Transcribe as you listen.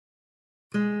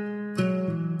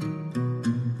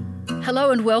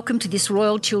Hello and welcome to this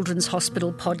Royal Children's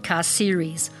Hospital podcast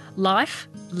series, Life,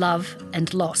 Love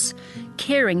and Loss,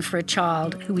 Caring for a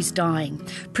Child Who is Dying,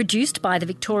 produced by the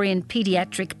Victorian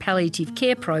Paediatric Palliative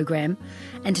Care Program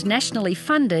and nationally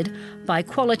funded by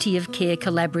Quality of Care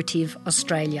Collaborative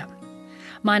Australia.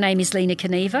 My name is Lena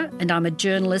Keneva and I'm a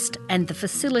journalist and the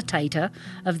facilitator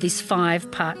of this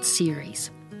 5-part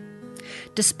series.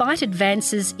 Despite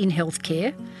advances in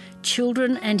healthcare,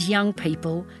 children and young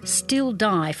people still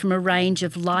die from a range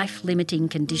of life-limiting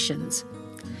conditions.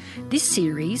 This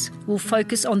series will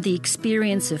focus on the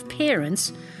experience of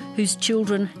parents whose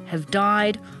children have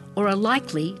died or are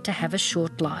likely to have a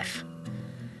short life.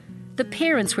 The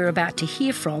parents we're about to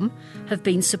hear from have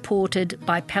been supported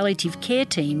by palliative care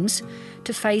teams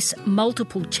to face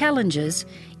multiple challenges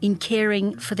in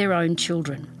caring for their own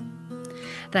children.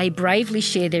 They bravely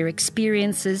share their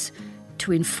experiences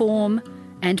to inform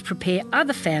and prepare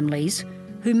other families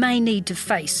who may need to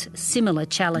face similar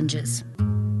challenges.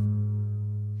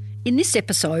 In this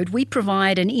episode, we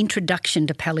provide an introduction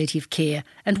to palliative care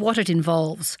and what it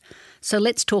involves. So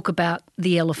let's talk about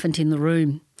the elephant in the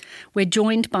room. We're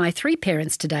joined by 3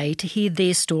 parents today to hear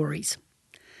their stories.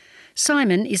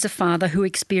 Simon is a father who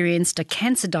experienced a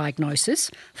cancer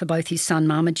diagnosis for both his son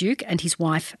Marmaduke and his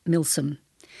wife Milsom.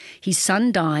 His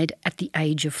son died at the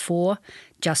age of 4,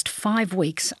 just 5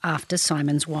 weeks after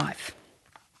Simon's wife.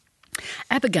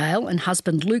 Abigail and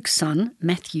husband Luke's son,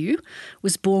 Matthew,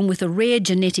 was born with a rare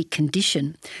genetic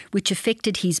condition which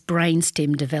affected his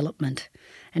brainstem development,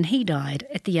 and he died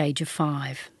at the age of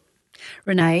 5.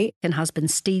 Renee and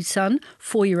husband Steve's son,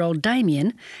 4-year-old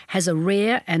Damien, has a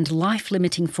rare and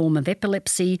life-limiting form of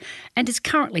epilepsy and is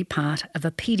currently part of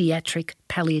a paediatric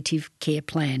palliative care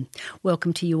plan.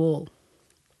 Welcome to you all.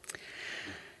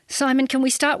 Simon, can we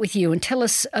start with you and tell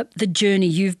us the journey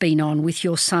you've been on with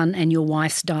your son and your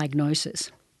wife's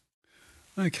diagnosis?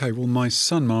 Okay, well, my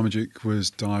son Marmaduke was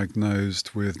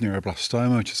diagnosed with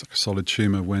neuroblastoma, which is like a solid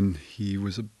tumour, when he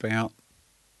was about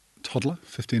toddler,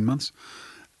 15 months.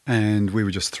 And we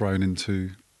were just thrown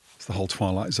into the whole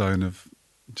twilight zone of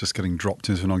just getting dropped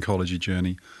into an oncology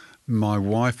journey. My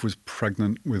wife was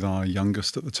pregnant with our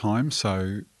youngest at the time,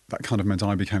 so that kind of meant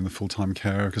I became the full-time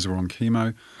carer because we were on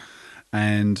chemo.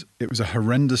 And it was a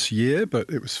horrendous year, but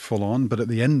it was full on. But at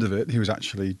the end of it, he was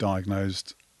actually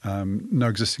diagnosed no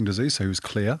existing disease, so he was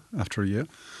clear after a year.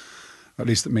 At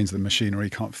least it means the machinery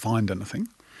can't find anything.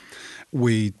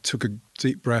 We took a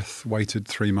deep breath, waited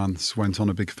 3 months, went on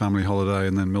a big family holiday,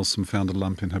 and then Milsom found a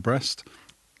lump in her breast.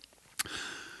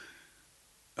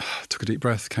 Took a deep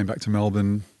breath, came back to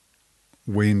Melbourne,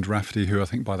 weaned Rafferty, who I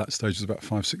think by that stage was about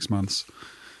 5-6 months,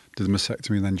 did the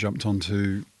mastectomy, and then jumped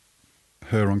onto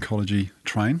her oncology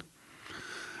train.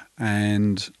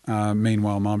 And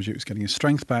meanwhile, Marmaduke was getting his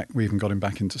strength back. We even got him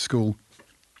back into school.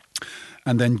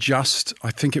 And then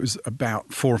I think it was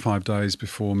about 4 or 5 days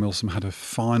before Milsom had a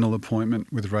final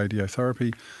appointment with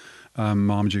radiotherapy,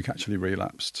 Marmaduke actually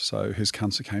relapsed. So his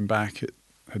cancer came back. It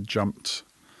had jumped.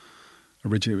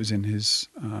 Originally it was in his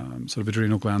sort of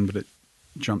adrenal gland, but it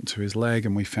jumped to his leg,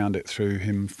 and we found it through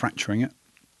him fracturing it.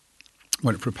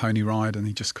 Went for a pony ride and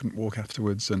he just couldn't walk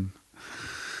afterwards. And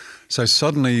so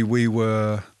suddenly we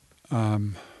were...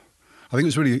 I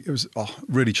think it was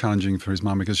really challenging for his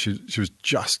mum because she was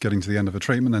just getting to the end of her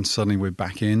treatment, and suddenly we're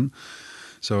back in.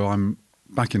 So I'm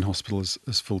back in hospital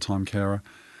as full-time carer.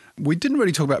 We didn't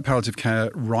really talk about palliative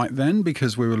care right then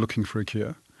because we were looking for a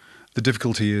cure. The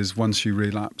difficulty is once you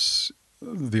relapse,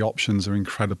 the options are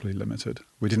incredibly limited.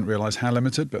 We didn't realise how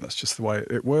limited, but that's just the way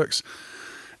it works.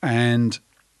 And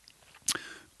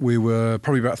we were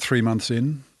probably about 3 months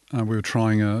in. We were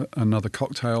trying another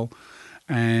cocktail,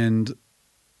 and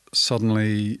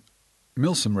suddenly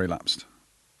Milsom relapsed,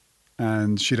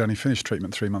 and she'd only finished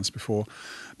treatment 3 months before,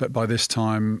 but by this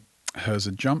time hers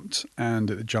had jumped, and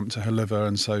it had jumped to her liver,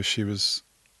 and so she was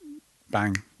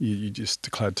bang, you just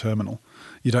declared terminal.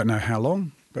 You don't know how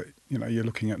long, but you're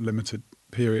looking at limited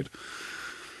period.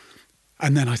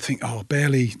 And then I think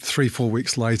barely 3-4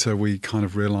 weeks later we kind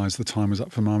of realised the time was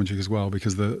up for Marmaduke as well,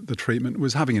 because the treatment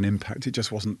was having an impact. It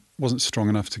just wasn't strong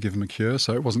enough to give him a cure,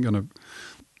 so it wasn't going to...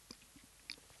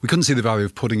 We couldn't see the value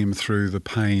of putting him through the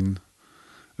pain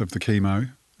of the chemo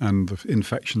and the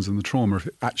infections and the trauma if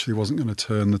it actually wasn't going to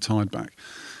turn the tide back.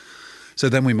 So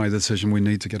then we made the decision we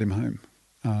need to get him home,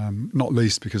 not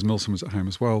least because Milsom was at home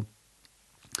as well.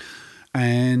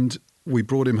 And we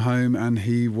brought him home, and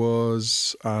he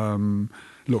was,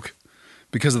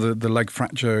 because of the leg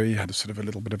fracture, he had a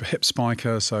little bit of a hip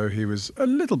spiker, so he was a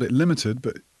little bit limited,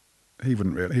 but he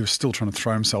was still trying to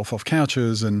throw himself off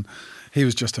couches, and he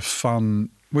was just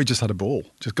we just had a ball.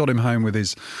 Just got him home with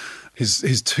his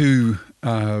his two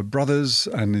brothers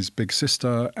and his big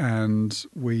sister, and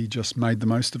we just made the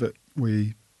most of it.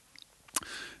 We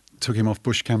took him off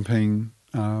bush camping,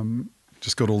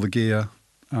 just got all the gear,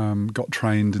 got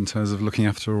trained in terms of looking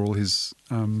after all his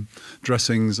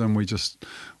dressings, and we just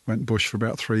went bush for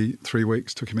about three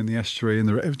weeks, took him in the estuary, and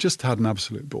it just had an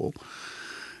absolute ball.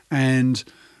 And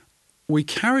we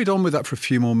carried on with that for a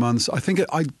few more months.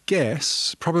 I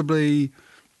guess probably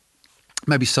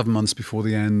maybe 7 months before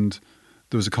the end,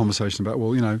 there was a conversation about,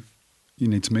 well, you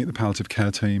need to meet the palliative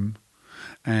care team.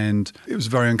 And it was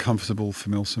very uncomfortable for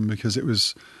Milsom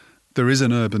because there is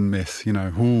an urban myth,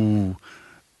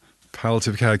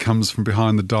 palliative care comes from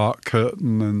behind the dark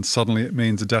curtain and suddenly it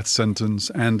means a death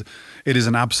sentence. And it is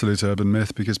an absolute urban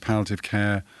myth because palliative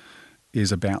care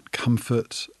is about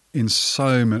comfort on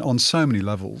so many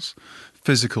levels,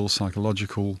 physical,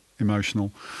 psychological,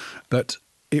 emotional, that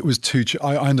it was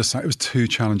I understand it was too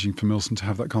challenging for Milsom to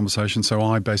have that conversation. So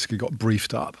I basically got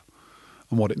briefed up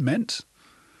on what it meant.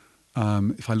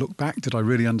 If I look back, did I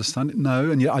really understand it? No.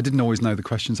 And yet I didn't always know the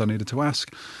questions I needed to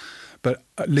ask. But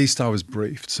at least I was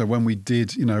briefed. So when we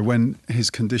did, when his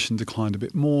condition declined a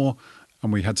bit more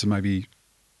and we had to maybe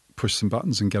push some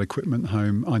buttons and get equipment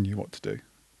home, I knew what to do.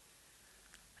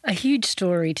 A huge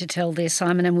story to tell there,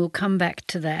 Simon, and we'll come back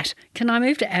to that. Can I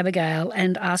move to Abigail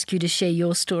and ask you to share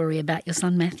your story about your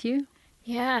son Matthew?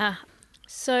 Yeah.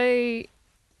 So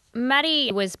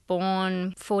Matty was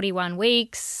born 41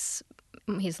 weeks.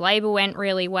 His labour went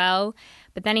really well,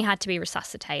 but then he had to be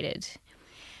resuscitated.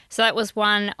 So that was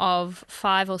one of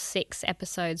 5 or 6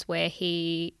 episodes where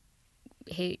he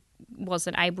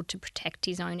wasn't able to protect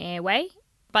his own airway.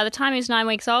 By the time he was 9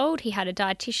 weeks old, he had a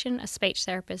dietitian, a speech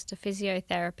therapist, a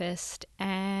physiotherapist,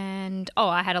 and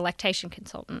I had a lactation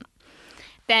consultant.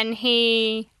 Then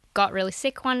he got really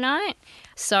sick one night,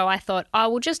 so I thought,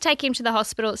 we'll just take him to the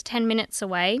hospital. It's 10 minutes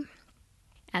away.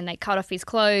 And they cut off his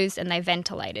clothes and they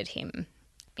ventilated him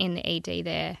in the ED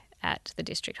there at the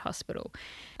district hospital.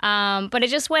 But it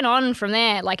just went on from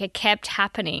there, like it kept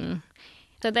happening.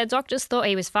 So the doctors thought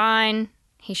he was fine.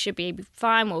 He should be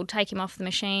fine. We'll take him off the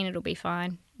machine. It'll be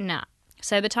fine. Nah.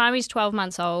 So by the time he's 12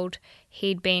 months old,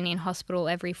 he'd been in hospital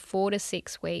every 4 to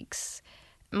 6 weeks.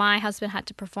 My husband had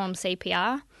to perform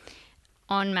CPR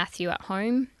on Matthew at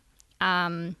home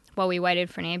while we waited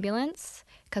for an ambulance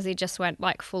because he just went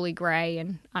like fully grey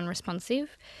and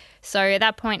unresponsive. So at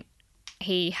that point,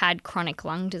 he had chronic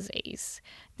lung disease.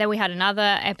 Then we had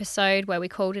another episode where we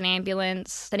called an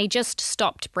ambulance. Then he just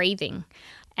stopped breathing.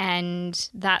 And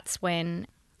that's when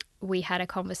we had a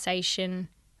conversation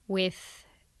with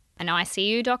an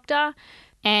ICU doctor.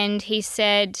 And he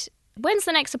said, when's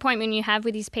the next appointment you have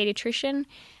with his paediatrician?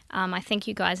 I think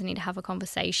you guys need to have a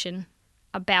conversation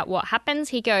about what happens.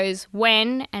 He goes,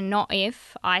 when and not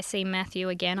if I see Matthew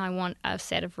again, I want a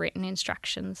set of written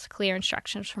instructions, clear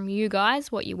instructions from you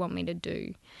guys, what you want me to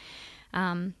do.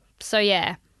 So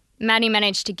yeah, Maddie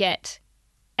managed to get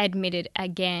admitted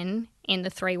again in the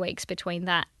 3 weeks between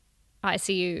that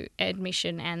ICU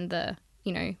admission and the,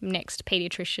 next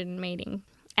paediatrician meeting.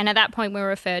 And at that point we were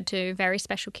referred to Very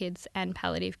Special Kids and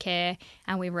Palliative Care,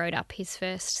 and we wrote up his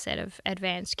first set of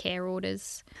advanced care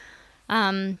orders.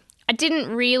 I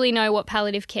didn't really know what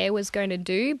palliative care was going to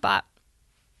do, but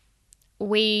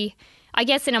I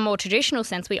guess in a more traditional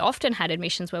sense, we often had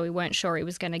admissions where we weren't sure he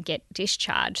was going to get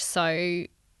discharged. So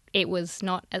it was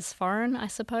not as foreign, I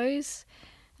suppose.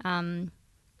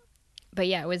 But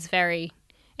yeah,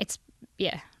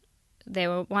 they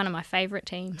were one of my favourite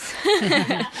teams.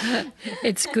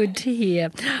 It's good to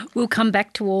hear. We'll come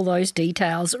back to all those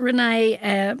details.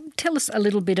 Renee, tell us a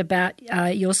little bit about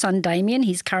your son Damien.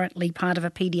 He's currently part of a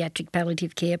paediatric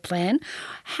palliative care plan.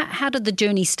 How did the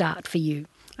journey start for you?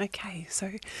 Okay,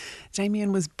 so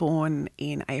Damien was born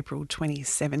in April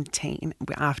 2017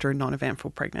 after a non-eventful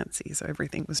pregnancy, so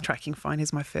everything was tracking fine.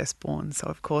 He's my firstborn, so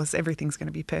of course everything's going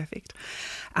to be perfect.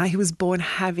 He was born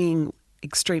having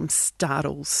extreme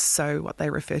startles, so what they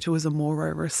refer to as a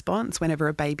Moro response. Whenever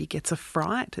a baby gets a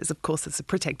fright, as of course it's a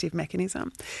protective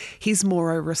mechanism, his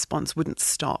Moro response wouldn't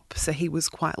stop. So he was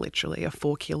quite literally a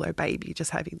 4-kilo baby,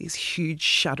 just having these huge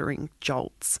shuddering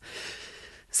jolts.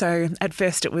 So at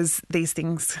first it was, these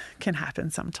things can happen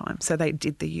sometimes. So they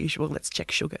did the usual, let's check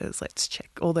sugars, let's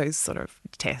check all those sort of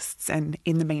tests. And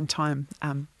in the meantime,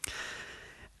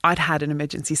 I'd had an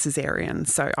emergency caesarean,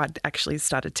 so I'd actually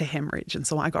started to hemorrhage, and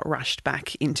so I got rushed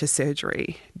back into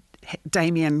surgery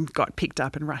Damien got picked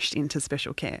up and rushed into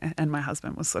special care, and my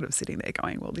husband was sort of sitting there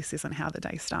going, well, this isn't how the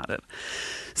day started.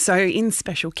 So in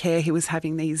special care, he was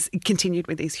having continued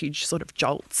with these huge sort of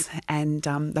jolts, and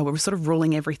they were sort of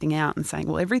ruling everything out and saying,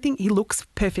 well, he looks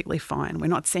perfectly fine. We're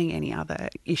not seeing any other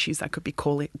issues that could be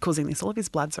causing this. All of his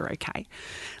bloods are okay.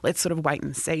 Let's sort of wait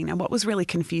and see. Now, what was really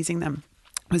confusing them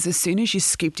was as soon as you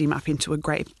scooped him up into a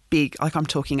great big, like I'm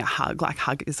talking a hug, like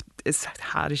hug is as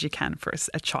hard as you can for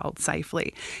a child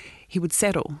safely, he would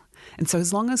settle. And so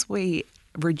as long as we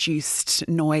reduced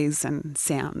noise and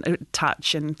sound,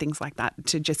 touch and things like that,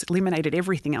 to just eliminated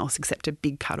everything else except a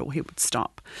big cuddle, he would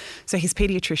stop. So his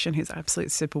paediatrician, who's an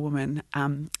absolute superwoman,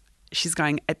 she's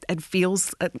going, it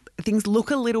feels, things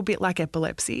look a little bit like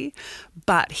epilepsy,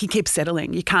 but he keeps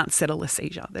settling. You can't settle a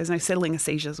seizure. There's no settling of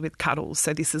seizures with cuddles.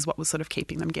 So this is what was sort of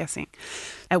keeping them guessing.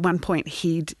 At one point,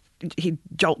 he'd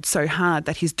jolt so hard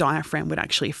that his diaphragm would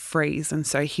actually freeze, and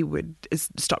so he would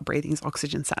stop breathing, his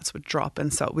oxygen sats would drop,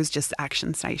 and so it was just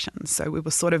action stations. So we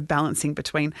were sort of balancing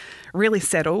between really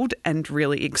settled and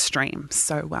really extreme.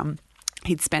 So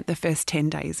he'd spent the first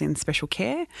 10 days in special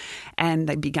care, and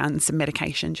they begun some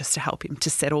medication just to help him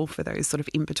to settle for those sort of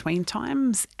in-between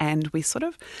times. And we sort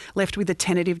of left with a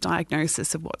tentative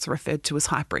diagnosis of what's referred to as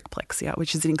hypericplexia,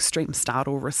 which is an extreme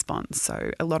startle response. So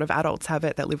a lot of adults have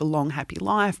it that live a long, happy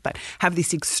life, but have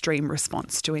this extreme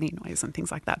response to any noise and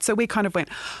things like that. So we kind of went,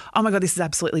 oh my God, this is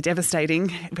absolutely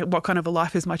devastating. But what kind of a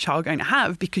life is my child going to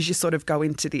have? Because you sort of go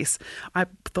into this, I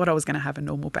thought I was going to have a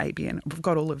normal baby, and we've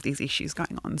got all of these issues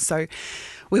going on. So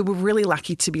we were really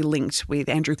lucky to be linked with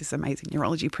Andrew, this amazing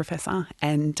neurology professor,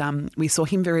 and we saw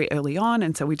him very early on,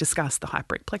 and so we discussed the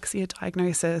hypericplexia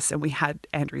diagnosis, and we had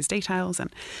Andrew's details. And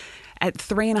at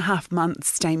 3.5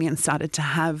 months, Damien started to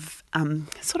have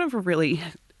sort of a really...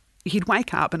 He'd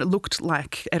wake up and it looked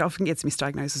like, it often gets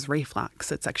misdiagnosed as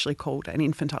reflux. It's actually called an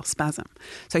infantile spasm.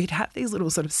 So he'd have these little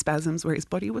sort of spasms where his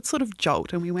body would sort of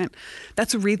jolt, and we went,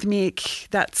 that's rhythmic,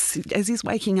 that's as he's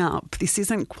waking up, this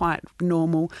isn't quite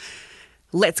normal.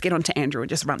 Let's get on to Andrew and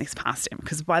just run this past him.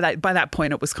 Because by that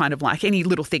point, it was kind of like any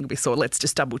little thing we saw, let's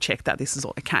just double check that this is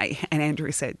all okay. And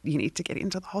Andrew said, you need to get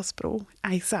into the hospital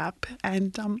ASAP.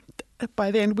 And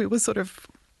by then we were sort of,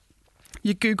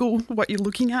 you Google what you're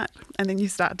looking at, and then you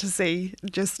start to see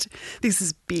just, this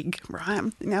is big, right?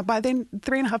 Now, by then,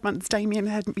 3.5 months, Damien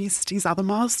had missed his other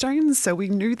milestones. So we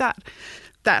knew that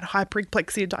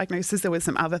hypericplexia diagnosis, there were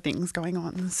some other things going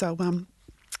on. So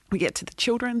we get to the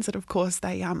children's, and of course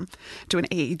they do an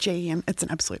EEG, and it's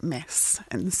an absolute mess.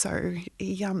 And so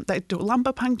they do a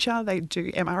lumbar puncture, they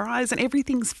do MRIs, and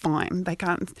everything's fine. They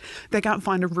can't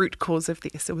find a root cause of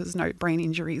this. There was no brain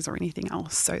injuries or anything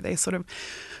else. So they sort of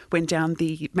went down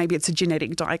maybe it's a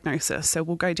genetic diagnosis. So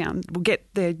we'll get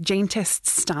the gene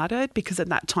tests started, because at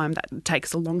that time that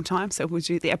takes a long time. So we'll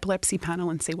do the epilepsy panel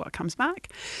and see what comes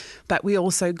back. But we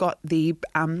also got the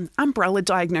umbrella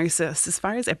diagnosis. As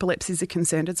far as epilepsies are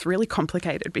concerned, it's really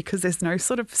complicated because there's no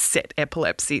sort of set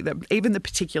epilepsy. Even the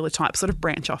particular types sort of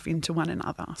branch off into one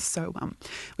another. So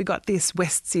we got this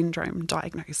West syndrome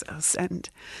diagnosis. And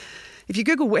if you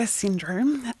Google West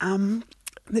syndrome,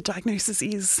 the diagnosis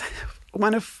is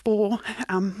one of 4.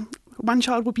 One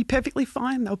child will be perfectly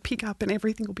fine. They'll pick up and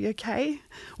everything will be okay.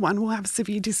 One will have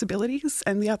severe disabilities,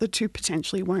 and the other 2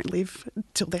 potentially won't live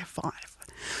till they're 5.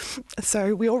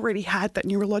 So we already had that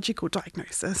neurological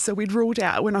diagnosis. So we'd ruled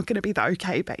out we're not going to be the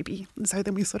okay baby. And so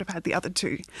then we sort of had the other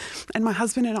 2. And my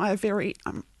husband and I are very...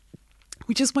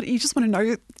 you just want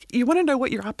to know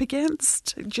what you're up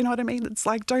against. Do you know what I mean? It's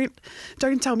like, don't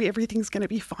tell me everything's going to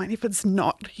be fine if it's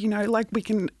not. Like we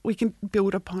can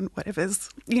build upon whatever's.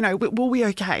 We'll be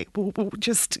okay. We'll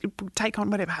just take on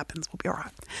whatever happens. We'll be all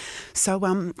right.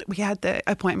 So we had the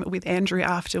appointment with Andrew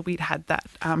after we'd had that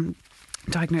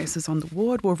diagnosis on the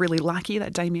ward. We're really lucky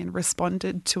that Damien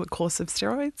responded to a course of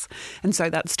steroids, and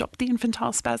so that stopped the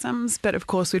infantile spasms. But of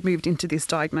course, we'd moved into this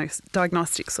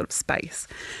diagnostic sort of space.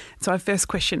 So our first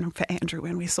question for Andrew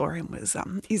when we saw him was,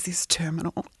 is this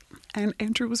terminal? And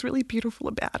Andrew was really beautiful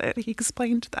about it. He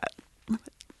explained that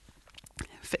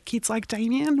for kids like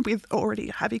Damien with already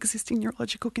have existing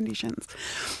neurological conditions,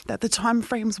 that the time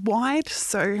frame's wide,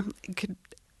 so it could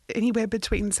anywhere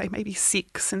between, say, maybe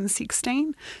 6 and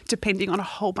 16, depending on a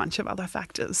whole bunch of other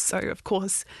factors. So, of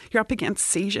course, you're up against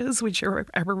seizures, which are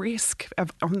a risk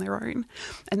on their own.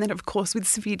 And then, of course, with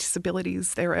severe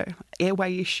disabilities, there are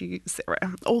airway issues. There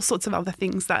are all sorts of other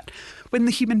things that when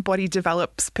the human body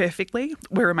develops perfectly,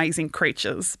 we're amazing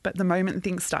creatures. But the moment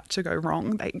things start to go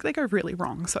wrong, they go really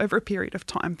wrong. So over a period of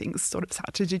time, things sort of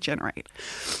start to degenerate.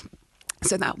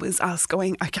 So that was us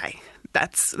going, okay,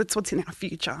 that's what's in our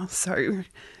future. So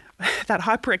that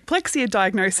hyperexplexia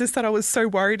diagnosis that I was so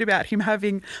worried about him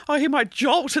having, he might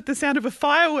jolt at the sound of a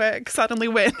firework, suddenly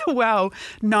went, well,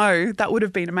 no, that would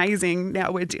have been amazing.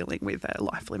 Now we're dealing with a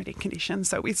life-limiting condition.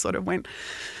 So we sort of went,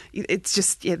 it's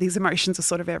just, these emotions are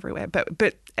sort of everywhere.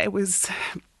 But it was,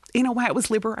 in a way, it was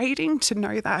liberating to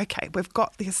know that, okay, we've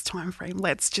got this time frame.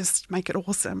 Let's just make it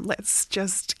awesome. Let's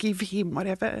just give him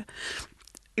whatever,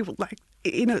 a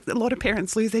lot of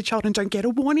parents lose their child and don't get a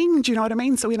warning. Do you know what I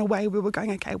mean? So in a way, we were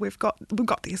going, okay, we've got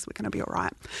this. We're going to be all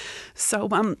right. So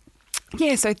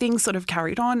so things sort of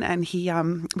carried on, and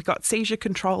we got seizure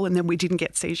control, and then we didn't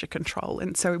get seizure control,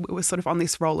 and so we were sort of on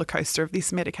this roller coaster of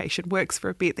this medication works for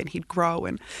a bit, then he'd grow,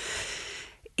 and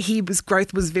his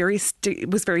growth was very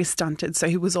stunted. So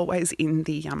he was always in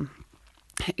the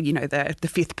the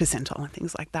fifth percentile and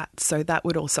things like that. So that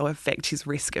would also affect his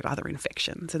risk of other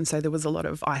infections. And so there was a lot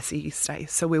of ICU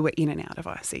stays. So we were in and out of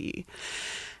ICU.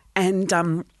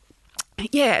 And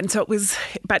and so it was,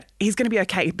 but he's going to be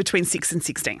okay between 6 and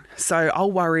 16. So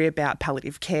I'll worry about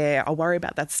palliative care. I'll worry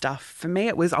about that stuff. For me,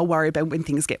 it was, I'll worry about when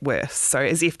things get worse. So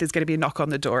as if there's going to be a knock on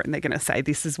the door and they're going to say,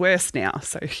 this is worse now.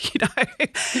 So,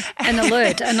 An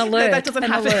alert. No, that doesn't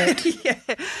happen. Yeah.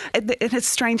 And it's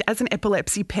strange, as an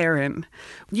epilepsy parent,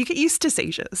 you get used to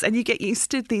seizures and you get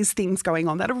used to these things going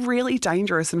on that are really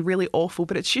dangerous and really awful,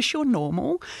 but it's just your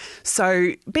normal.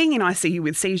 So being in ICU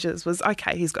with seizures was,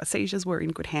 okay, he's got seizures, we're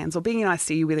in good hands. Or being in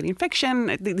ICU with an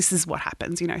infection, this is what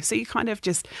happens, So you kind of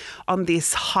just on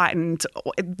this heightened,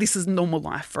 this is normal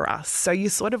life for us. So you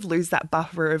sort of lose that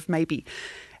buffer of maybe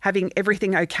having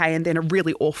everything okay and then a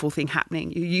really awful thing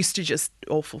happening. You're used to just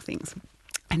awful things.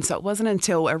 And so it wasn't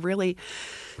until a really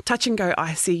touch and go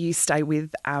ICU stay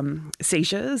with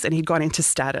seizures, and he'd gone into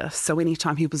status. So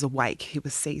anytime he was awake, he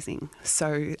was seizing.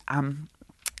 So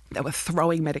they were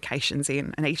throwing medications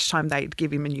in, and each time they'd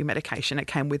give him a new medication, it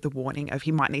came with the warning of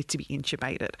he might need to be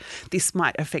intubated. This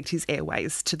might affect his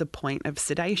airways to the point of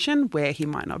sedation where he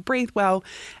might not breathe well,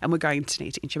 and we're going to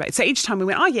need to intubate. So each time we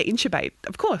went, intubate.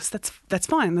 Of course, that's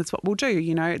fine. That's what we'll do.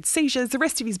 It's seizures, the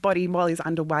rest of his body while he's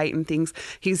underweight and things,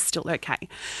 he's still okay.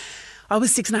 I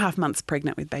was 6.5 months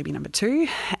pregnant with baby number 2,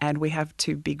 and we have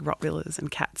 2 big Rottweilers and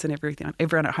cats and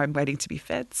everyone at home waiting to be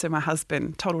fed. So my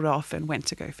husband toddled off and went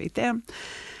to go feed them.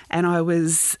 And I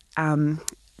was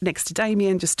next to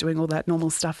Damien, just doing all that normal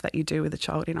stuff that you do with a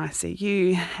child in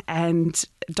ICU. And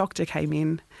a doctor came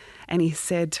in and he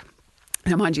said,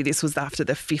 now mind you, this was after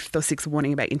the 5th or 6th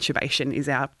warning about intubation is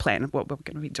our plan of what we're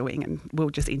going to be doing, and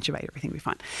we'll just intubate, everything will be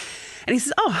fine. And he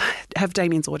says, have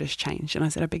Damien's orders changed? And I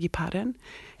said, I beg your pardon?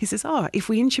 He says, if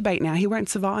we intubate now, he won't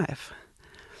survive.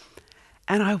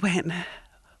 And I went,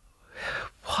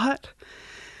 what?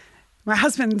 My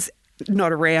husband's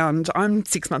not around. I'm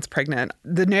 6 months pregnant.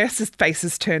 The nurse's face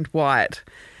has turned white.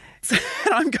 So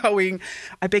I'm going,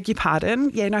 I beg your pardon?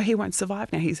 Yeah, no, he won't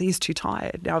survive now. He's too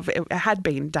tired. Now, it had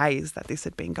been days that this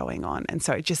had been going on, and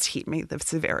so it just hit me, the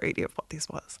severity of what this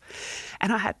was.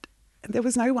 And there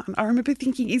was no one. I remember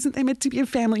thinking, isn't there meant to be a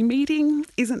family meeting?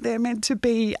 Isn't there meant to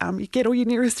be, you get all your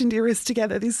nearest and dearest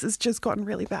together? This has just gotten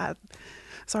really bad.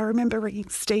 So I remember ringing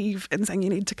Steve and saying, you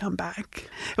need to come back.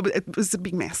 It was a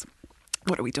big mess.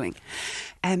 What are we doing?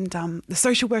 And the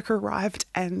social worker arrived,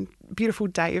 and beautiful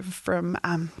Dave from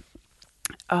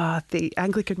the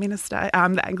Anglican minister,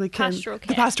 the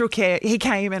pastoral care, he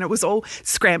came, and it was all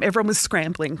everyone was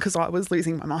scrambling because I was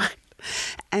losing my mind.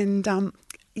 And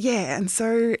and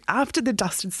so after the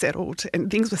dust had settled and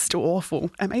things were still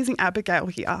awful, amazing Abigail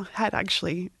here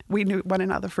we knew one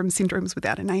another from Syndromes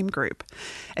Without a Name group,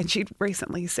 and she'd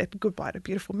recently said goodbye to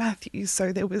beautiful Matthew.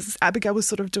 So Abigail was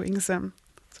sort of doing some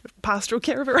pastoral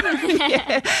care of her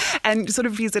own, and sort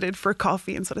of visited for a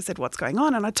coffee and sort of said what's going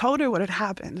on, and I told her what had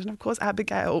happened, and of course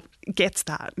Abigail gets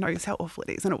that, knows how awful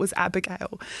it is, and it was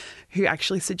Abigail who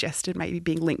actually suggested maybe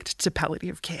being linked to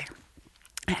palliative care.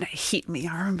 And it hit me.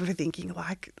 I remember thinking,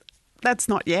 that's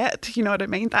not yet, you know what I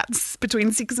mean? That's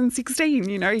between 6 and 16,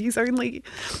 he's only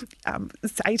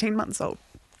 18 months old.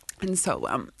 And so,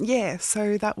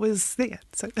 so that was there.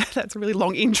 So that's a really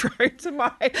long intro to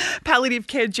my palliative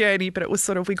care journey, but it was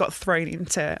sort of, we got thrown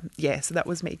into, so that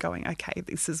was me going, okay,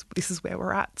 this is where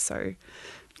we're at. So,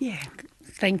 yeah.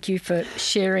 Thank you for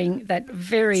sharing that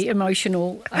very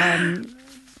emotional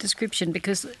description,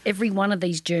 because every one of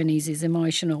these journeys is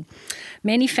emotional.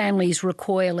 Many families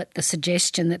recoil at the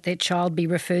suggestion that their child be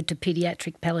referred to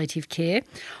paediatric palliative care.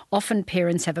 Often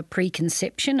parents have a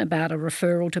preconception about a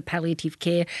referral to palliative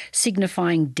care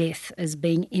signifying death as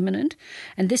being imminent,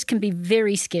 and this can be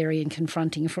very scary and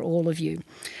confronting for all of you.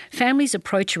 Families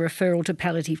approach a referral to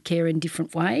palliative care in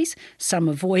different ways. Some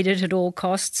avoid it at all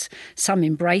costs, some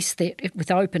embrace it with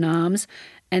open arms,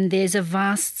 And there's a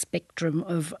vast spectrum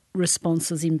of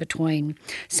responses in between.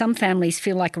 Some families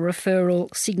feel like a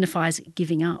referral signifies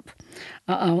giving up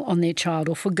on their child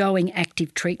or foregoing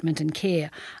active treatment and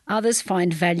care. Others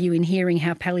find value in hearing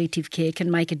how palliative care can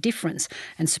make a difference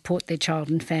and support their child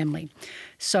and family.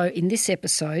 So in this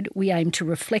episode, we aim to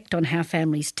reflect on how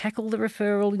families tackle the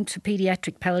referral into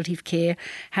paediatric palliative care,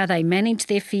 how they manage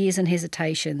their fears and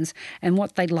hesitations, and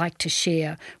what they'd like to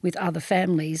share with other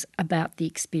families about the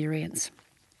experience.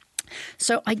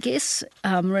 So I guess,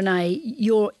 Renee,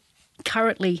 you're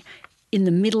currently in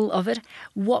the middle of it.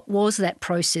 What was that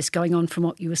process going on from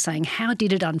what you were saying? How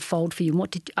did it unfold for you?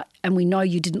 And we know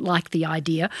you didn't like the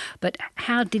idea, but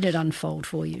how did it unfold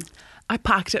for you? I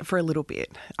parked it for a little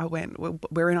bit. I went, well,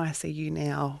 we're in ICU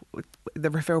now. The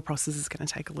referral process is going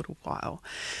to take a little while.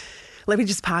 Let me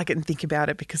just park it and think about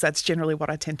it, because that's generally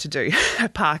what I tend to do. I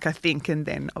park, I think, and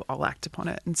then I'll act upon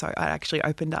it. And so I actually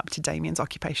opened up to Damien's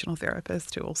occupational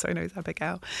therapist, who also knows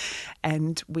Abigail.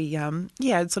 And we,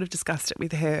 sort of discussed it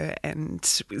with her and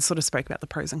sort of spoke about the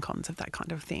pros and cons of that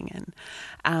kind of thing.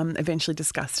 And eventually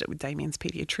discussed it with Damien's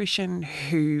paediatrician,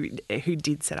 who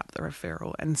did set up the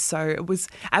referral. And so it was,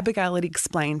 Abigail had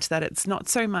explained that it's not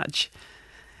so much,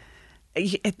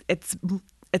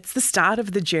 it's the start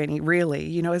of the journey, really.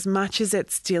 You know, as much as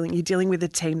you're dealing with a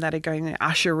team that are going to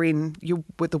usher in you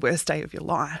with the worst day of your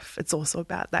life, it's also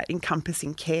about that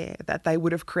encompassing care, that they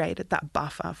would have created that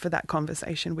buffer for that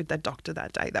conversation with that doctor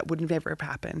that day. That would never have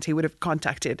happened. He would have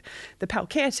contacted the PAL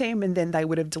care team, and then they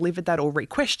would have delivered that or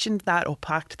re-questioned that or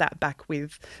parked that back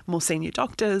with more senior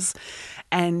doctors.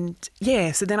 And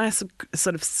so then I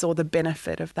sort of saw the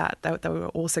benefit of that they were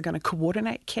also going to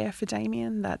coordinate care for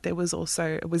Damien, that it was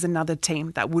another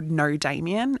team that would know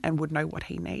Damien and would know what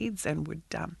he needs and would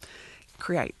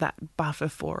create that buffer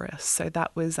for us. So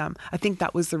that was, I think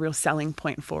that was the real selling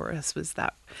point for us, was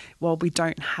that while we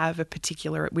don't have a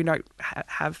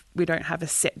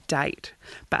set date,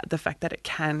 but the fact that it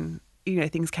can,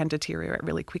 things can deteriorate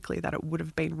really quickly, that it would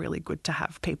have been really good to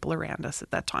have people around us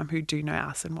at that time who do know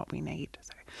us and what we need.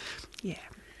 So, yeah.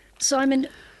 Simon,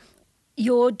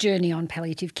 your journey on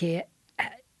palliative care,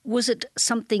 was it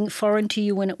something foreign to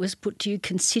you when it was put to you,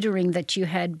 considering that you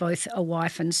had both a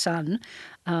wife and son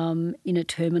in a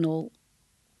terminal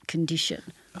condition?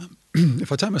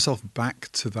 If I take myself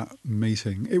back to that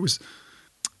meeting, it was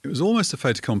almost a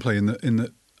fait accompli in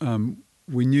that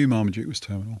we knew Marmaduke was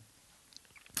terminal,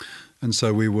 and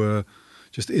so we were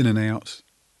just in and out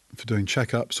for doing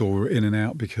checkups, or we were in and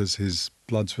out because his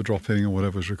bloods were dropping or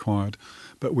whatever was required.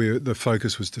 But the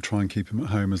focus was to try and keep him at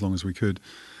home as long as we could.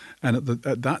 And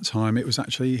at that time, it was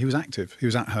actually, he was active. He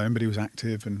was at home, but he was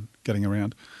active and getting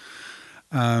around.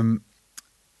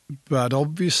 But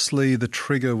obviously the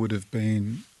trigger would have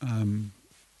been the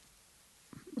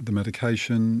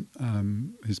medication,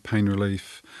 his pain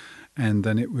relief, and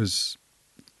then it was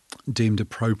deemed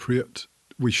appropriate.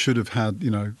 We should have had,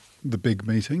 the big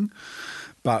meeting,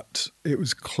 but it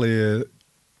was clear,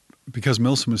 because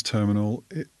Milsom was terminal,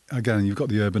 again, you've got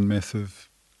the urban myth of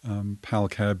PAL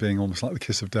care being almost like the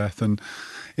kiss of death, and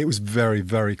it was very,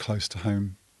 very close to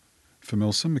home for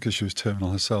Milsom because she was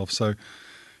terminal herself. So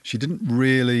she didn't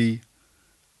really.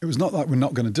 It was not like we're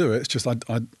not going to do it. It's just I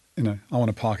want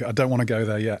to park it. I don't want to go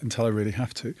there yet until I really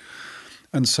have to.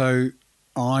 And so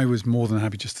I was more than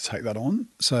happy just to take that on.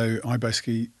 So I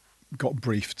basically got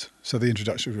briefed. So the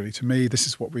introduction was really to me. This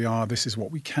is what we are. This is what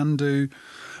we can do.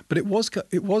 But it was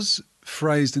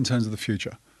phrased in terms of the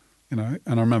future, And I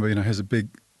remember, here's a big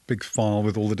file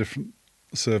with all the different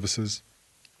services.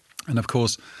 And of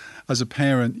course, as a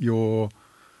parent, you're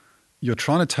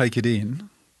trying to take it in,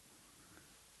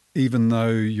 even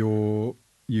though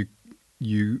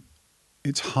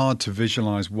it's hard to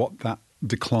visualize what that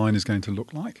decline is going to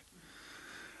look like.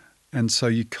 And so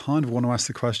you kind of want to ask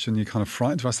the question, you're kind of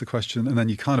frightened to ask the question, and then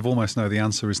you kind of almost know the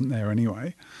answer isn't there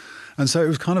anyway. And so it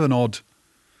was kind of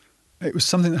it was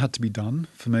something that had to be done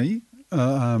for me.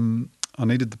 I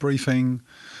needed the briefing.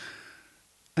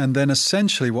 And then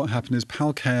essentially what happened is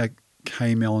PAL care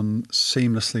came on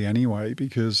seamlessly anyway,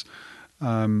 because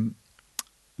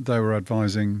they were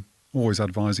always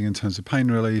advising in terms of pain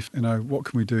relief, what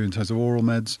can we do in terms of oral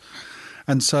meds.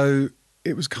 And so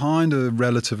it was kind of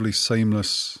relatively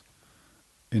seamless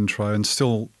intro, and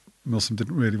still Milsom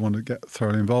didn't really want to get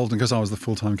thoroughly involved. And because I was the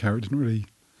full-time carer, it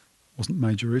wasn't a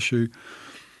major issue.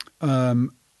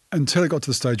 Until it got to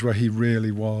the stage where he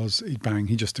really was, he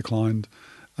just declined.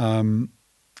 And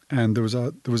there was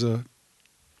a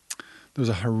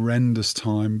horrendous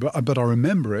time, but I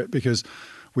remember it because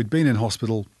we'd been in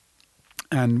hospital,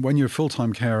 and when you're a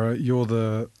full-time carer, you're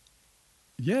the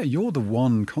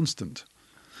one constant.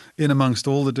 in amongst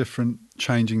all the different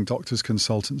changing doctors,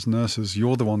 consultants, nurses,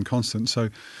 you're the one constant. So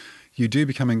you do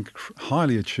become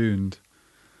highly attuned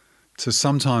to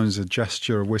sometimes a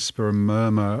gesture, a whisper, a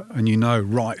murmur, and you know,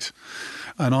 right.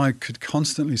 And I could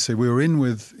constantly see,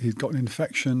 he'd got an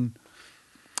infection,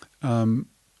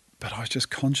 but I was just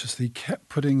conscious that he kept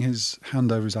putting his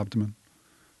hand over his abdomen.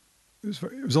 It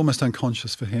was almost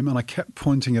unconscious for him, and I kept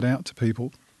pointing it out to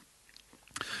people.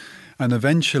 And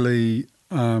eventually,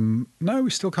 no, we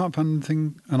still can't find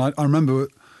anything. And I remember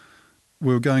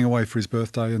we were going away for his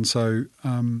birthday, and so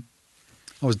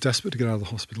I was desperate to get out of the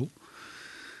hospital.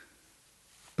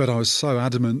 But I was so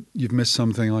adamant, you've missed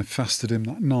something. I fasted him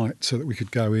that night so that we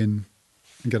could go in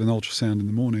and get an ultrasound in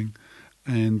the morning.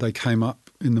 And they came up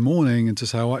in the morning and to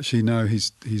say, oh, actually, no,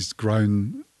 he's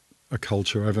grown a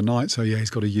culture overnight. So, yeah,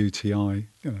 he's got a UTI,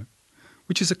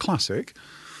 which is a classic.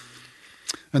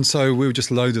 And so we were just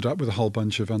loaded up with a whole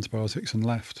bunch of antibiotics and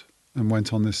left and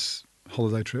went on this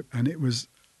holiday trip. And it was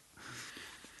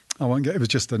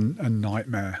just a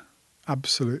nightmare.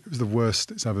 Absolute. It was the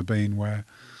worst it's ever been, where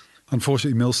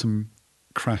unfortunately Milsom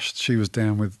crashed. She was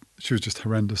just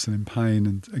horrendous and in pain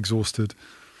and exhausted.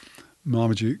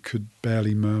 Marmaduke could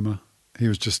barely murmur. He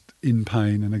was just in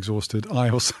pain and exhausted. I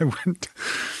also went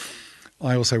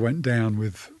down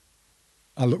with,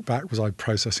 I look back, was I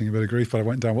processing a bit of grief, but I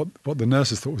went down what the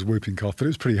nurses thought was whooping cough, but it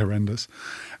was pretty horrendous.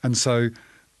 And so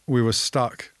we were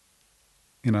stuck,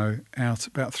 out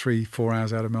about 3-4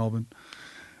 hours out of Melbourne.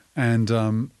 And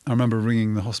I remember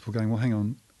ringing the hospital going, well, hang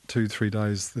on, 2-3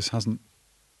 days,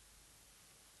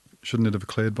 shouldn't it have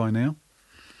cleared by now?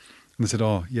 And they said,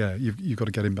 oh, yeah, you've got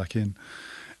to get him back in.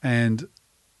 And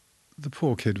the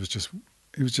poor kid was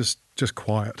just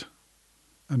quiet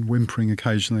and whimpering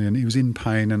occasionally, and he was in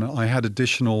pain, and I had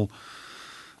additional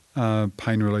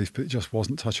pain relief, but it just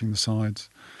wasn't touching the sides.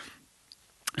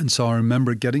 And so I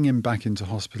remember getting him back into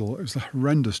hospital. It was a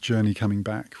horrendous journey coming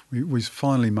back. We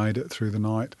finally made it through the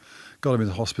night, got him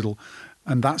into hospital,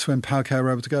 and that's when Palliative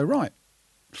were able to go, right.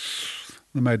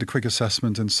 They made a quick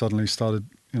assessment and suddenly started,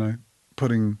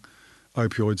 putting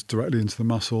opioids directly into the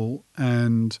muscle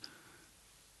and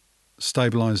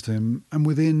stabilised him. And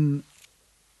within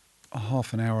a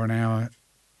half an hour,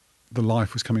 the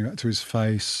life was coming back to his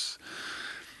face.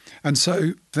 And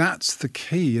so that's the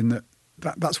key, in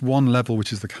that's one level,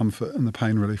 which is the comfort and the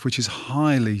pain relief, which is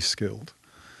highly skilled.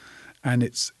 And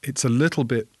it's a little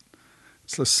bit,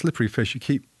 it's a slippery fish. You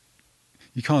think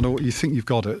you've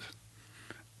got it,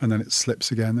 and then it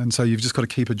slips again. And so you've just got to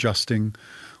keep adjusting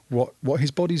what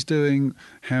his body's doing,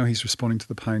 how he's responding to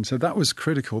the pain. So that was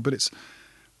critical, but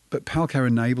Palliative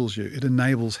enables you. It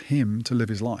enables him to live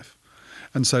his life.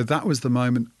 And so that was the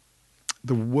moment.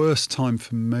 The worst time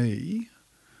for me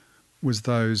was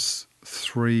those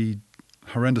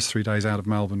horrendous 3 days out of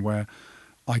Melbourne, where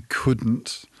I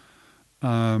couldn't,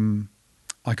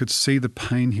 I could see the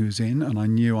pain he was in, and I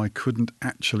knew I couldn't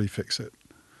actually fix it.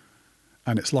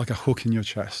 And it's like a hook in your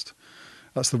chest.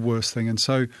 That's the worst thing. And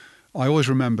so I always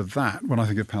remember that when I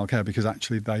think of Palliative, because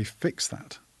actually they fix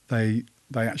that. They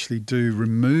actually do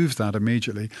remove that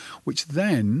immediately, which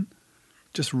then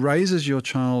just raises your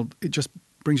child. It just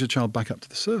brings your child back up to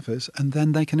the surface, and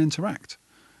then they can interact.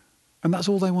 And that's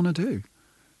all they want to do.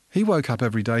 He woke up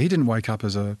every day. He didn't wake up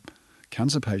as a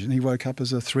cancer patient. He woke up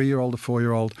as a 3-year-old, a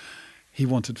 4-year-old. He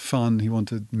wanted fun. He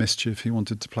wanted mischief. He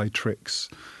wanted to play tricks.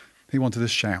 He wanted to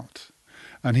shout.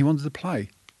 And he wanted to play.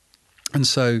 And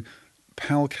so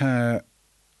Palliative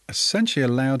essentially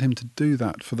allowed him to do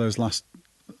that for those last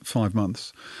 5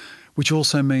 months, which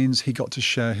also means he got to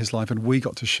share his life, and we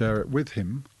got to share it with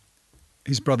him.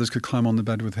 His brothers could climb on the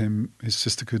bed with him. His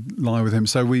sister could lie with him.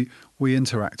 So we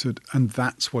interacted, and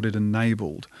that's what it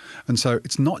enabled. And so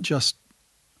it's not just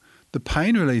the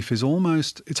pain relief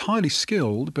it's highly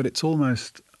skilled, but it's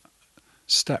almost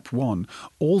step one.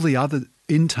 All the other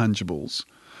intangibles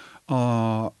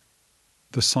are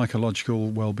the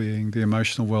psychological well-being, the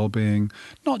emotional well-being,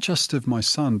 not just of my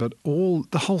son, but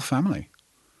the whole family.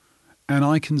 And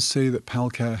I can see that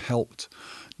Palliative helped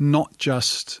not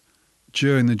just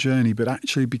during the journey, but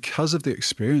actually because of the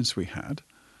experience we had,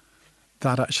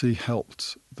 that actually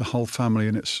helped the whole family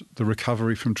in the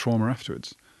recovery from trauma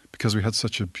afterwards, because we had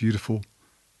such a beautiful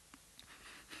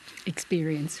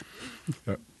experience.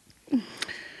 Yep.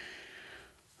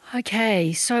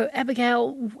 Okay, so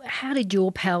Abigail, how did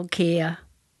your Palliative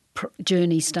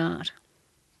journey start?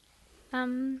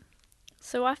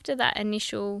 So after that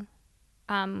initial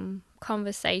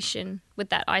conversation with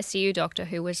that ICU doctor,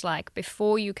 who was like,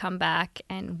 before you come back,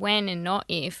 and when and not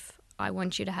if, I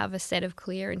want you to have a set of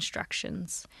clear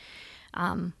instructions.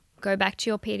 Go back to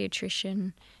your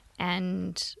pediatrician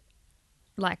and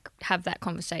have that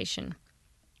conversation.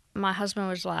 my husband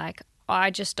was like, I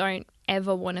just don't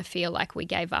ever want to feel like we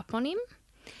gave up on him.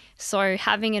 So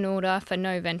having an order for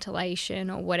no ventilation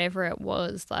or whatever it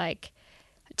was, like,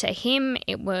 to him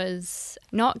it was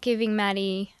not giving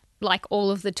Maddie like all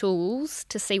of the tools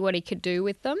to see what he could do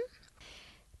with them.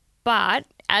 But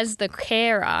as the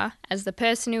carer, as the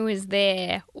person who is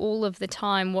there all of the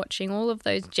time watching all of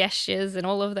those gestures and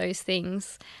all of those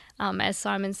things, as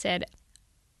Simon said,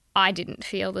 I didn't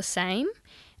feel the same.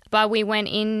 But we went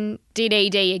in, did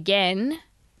ED again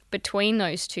between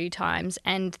those 2 times,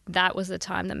 and that was the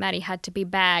time that Maddie had to be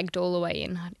bagged all the way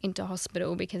into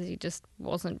hospital because he just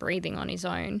wasn't breathing on his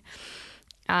own.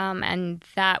 And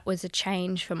that was a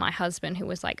change for my husband, who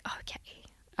was like, okay,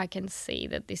 I can see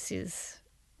that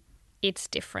it's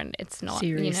different. It's not,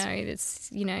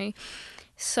 serious.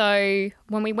 So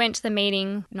when we went to the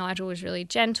meeting, Nigel was really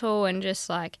gentle and just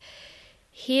like,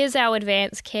 here's our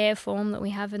advanced care form that we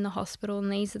have in the hospital, and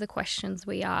these are the questions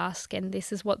we ask, and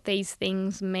this is what these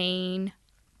things mean.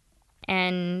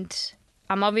 And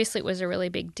obviously it was a really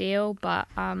big deal, but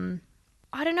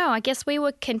I don't know, I guess we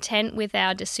were content with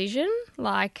our decision.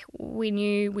 Like, we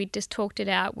knew, we'd just talked it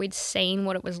out, we'd seen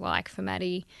what it was like for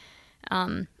Maddie,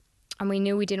 and we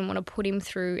knew we didn't want to put him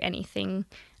through anything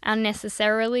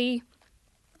unnecessarily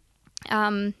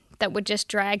that would just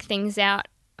drag things out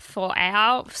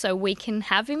so we can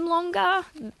have him longer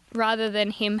rather than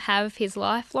him have his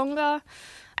life longer.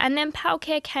 And then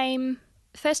Palcare came,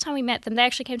 first time we met them, they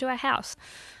actually came to our house.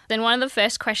 Then one of the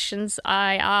first questions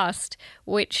I asked,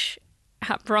 which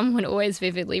Bronwyn always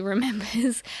vividly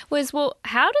remembers, was, well,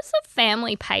 how does a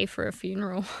family pay for a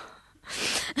funeral?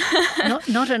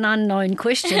 Not an unknown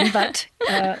question, but...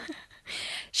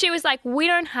 She was like, we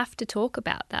don't have to talk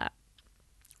about that.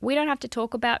 We don't have to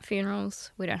talk about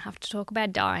funerals. We don't have to talk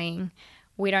about dying.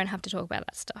 We don't have to talk about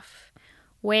that stuff.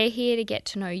 We're here to get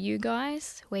to know you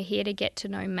guys. We're here to get to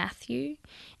know Matthew.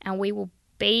 And we will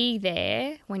be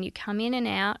there when you come in and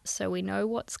out, so we know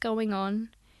what's going on.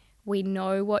 We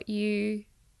know what you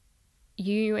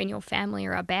and your family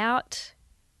are about.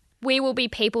 We will be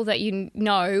people that you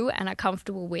know and are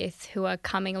comfortable with, who are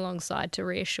coming alongside to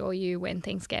reassure you when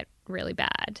things get really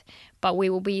bad. But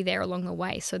we will be there along the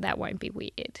way, so that won't be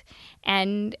weird.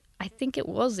 And I think it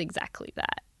was exactly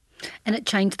that. And it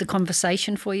changed the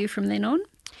conversation for you from then on?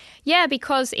 Yeah,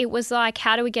 because it was like,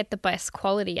 how do we get the best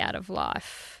quality out of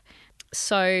life?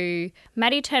 So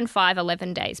Maddie turned 5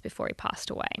 11 days before he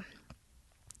passed away.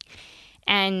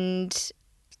 And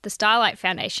the Starlight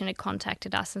Foundation had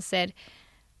contacted us and said,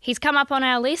 he's come up on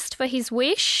our list for his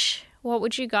wish. What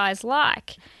would you guys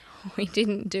like? We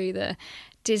didn't do the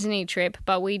Disney trip,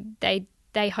 but they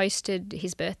hosted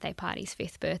his birthday party, his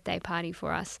 5th birthday party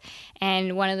for us.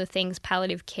 And one of the things,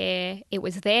 Palliative Care, it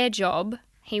was their job.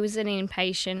 He was an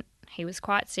inpatient. He was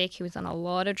quite sick. He was on a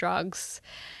lot of drugs.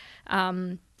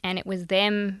 And it was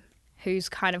them whose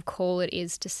kind of call it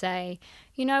is to say,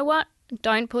 you know what,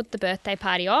 don't put the birthday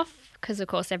party off, because, of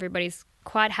course, everybody's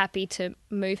quite happy to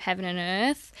move heaven and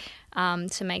earth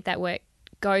to make that work.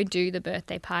 Go do the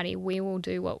birthday party. We will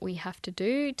do what we have to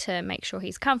do to make sure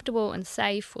he's comfortable and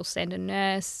safe. We'll send a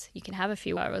nurse. You can have a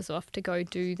few hours off to go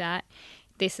do that.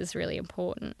 This is really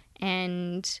important.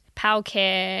 And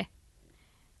Palcare,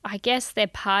 I guess they're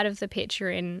part of the picture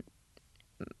in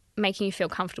making you feel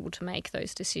comfortable to make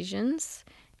those decisions.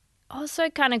 Also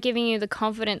kind of giving you the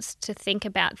confidence to think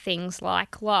about things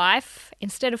like life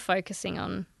instead of focusing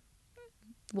on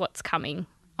what's coming,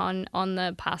 on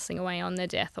the passing away, on the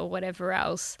death or whatever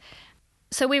else.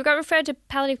 So we got referred to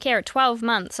palliative care at 12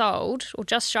 months old, or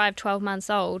just shy of 12 months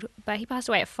old, but he passed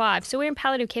away at 5. So we were in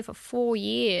palliative care for 4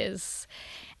 years.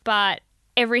 But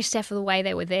every step of the way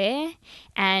they were there.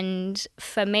 And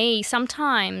for me,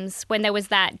 sometimes when there was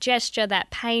that gesture,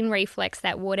 that pain reflex,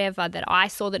 that whatever that I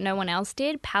saw that no one else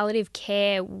did, palliative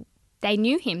care, they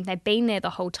knew him. They'd been there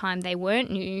the whole time. They weren't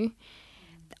new.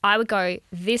 I would go,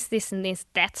 this, and this,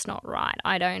 that's not right.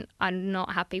 I'm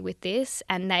not happy with this.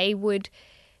 And they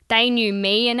knew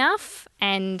me enough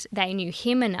and they knew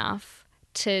him enough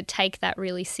to take that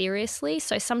really seriously.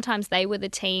 So sometimes they were the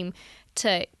team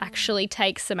to actually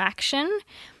take some action.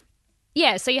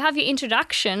 Yeah, so you have your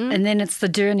introduction. And then it's the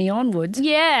journey onwards.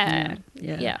 Yeah.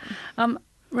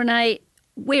 Renee,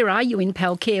 where are you in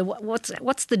Palcare?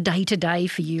 What's the day-to-day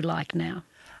for you like now?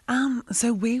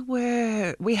 So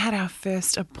we had our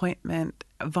first appointment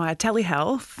via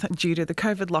telehealth due to the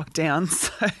COVID lockdown.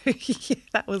 So yeah,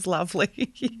 that was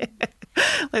lovely. Yeah.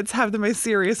 Let's have the most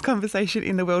serious conversation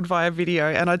in the world via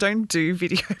video. And I don't do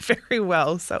video very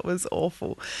well, so it was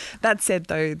awful. That said,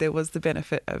 though, there was the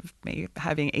benefit of me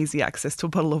having easy access to a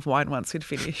bottle of wine once we'd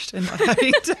finished and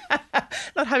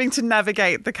not having to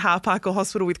navigate the car park or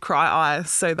hospital with cry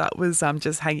eyes. So that was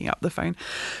just hanging up the phone.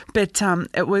 But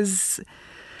it was...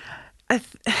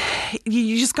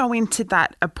 You just go into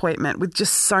that appointment with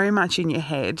just so much in your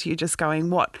head. You're just going,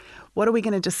 what are we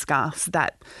going to discuss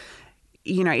that,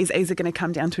 is it going to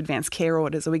come down to advanced care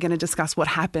orders? Are we going to discuss what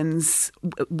happens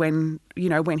when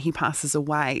he passes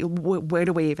away? Where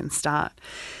do we even start?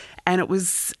 And it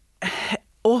was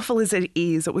awful as it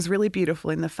is, it was really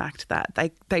beautiful in the fact that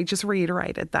they just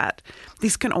reiterated that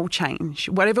this can all change.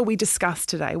 Whatever we discuss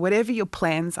today, whatever your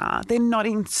plans are, they're not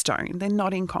in stone, they're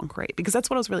not in concrete, because that's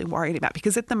what I was really worried about.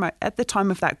 Because at the time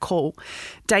of that call,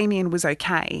 Damien was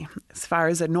okay. As far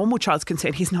as a normal child's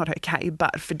concerned, he's not okay.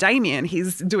 But for Damien,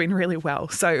 he's doing really well.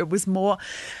 So it was more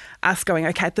us going,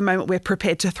 okay, at the moment we're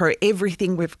prepared to throw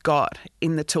everything we've got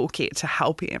in the toolkit to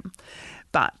help him.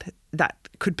 But that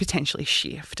could potentially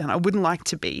shift. And I wouldn't like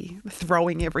to be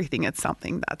throwing everything at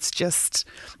something that's just,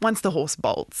 once the horse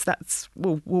bolts,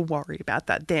 we'll worry about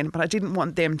that then. But I didn't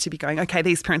want them to be going, okay,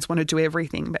 these parents want to do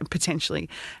everything, but potentially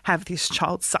have this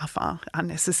child suffer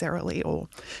unnecessarily, or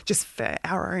just for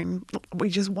our own, we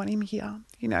just want him here,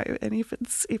 and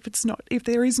if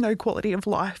there is no quality of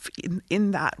life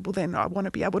in that, well, then I want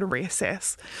to be able to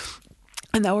reassess.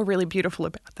 And they were really beautiful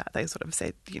about that. They sort of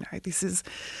said,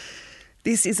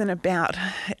 this isn't about,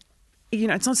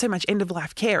 it's not so much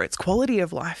end-of-life care, it's quality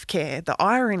of life care. The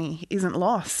irony isn't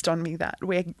lost on me that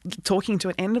we're talking to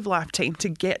an end-of-life team to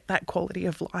get that quality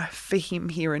of life for him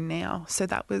here and now. So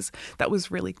that was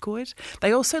really good.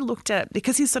 They also looked at,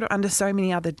 because he's sort of under so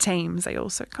many other teams, they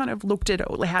also kind of looked at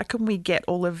how can we get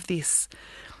all of this,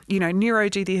 neuro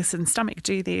do this and stomach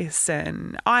do this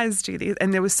and eyes do this.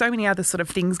 And there was so many other sort of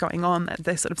things going on that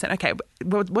they sort of said, okay,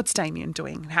 what's Damien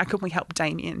doing? How can we help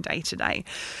Damien day to day?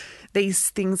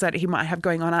 These things that he might have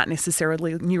going on aren't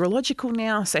necessarily neurological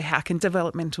now. So how can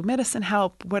developmental medicine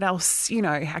help? What else,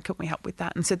 how can we help with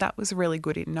that? And so that was really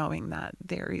good in knowing that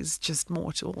there is just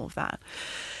more to all of that.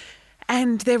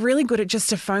 And they're really good at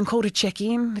just a phone call to check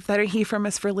in. If they don't hear from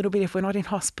us for a little bit, if we're not in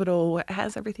hospital,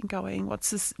 how's everything going?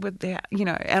 What's this with that?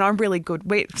 And I'm really good.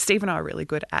 Steve and I are really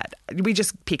good at, we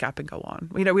just pick up and go on.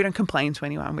 We don't complain to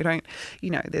anyone. We don't,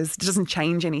 it doesn't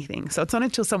change anything. So it's not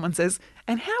until someone says,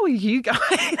 and how are you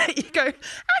going? That you go,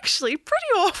 actually, pretty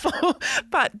awful.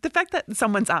 But the fact that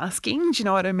someone's asking, do you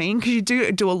know what I mean? Because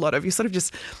you do a lot of, you sort of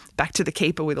just back to the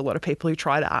keeper with a lot of people who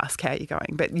try to ask how you're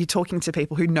going. But you're talking to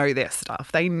people who know their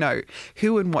stuff. They know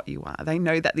who and what you are. They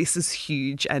know that this is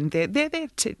huge, and they're there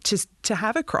to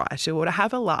have a cry to, or to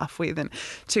have a laugh with, and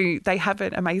they have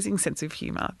an amazing sense of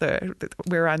humour.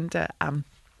 We're under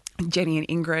Jenny and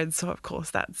Ingrid, so of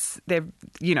course they're there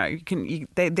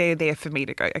for me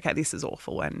to go, okay, this is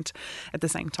awful, and at the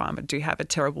same time I do have a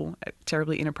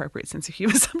terribly inappropriate sense of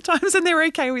humour sometimes, and they're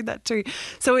okay with that too.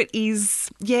 So it is,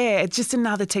 it's just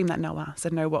another team that know us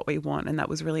and know what we want, and that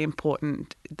was really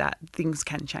important, that things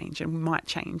can change and might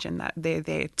change, and that they're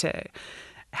there to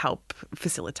help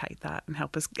facilitate that and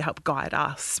help guide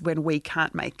us when we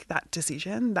can't make that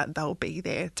decision, that they'll be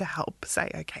there to help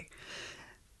say, okay,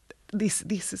 this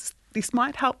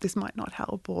might help, this might not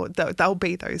help, or they'll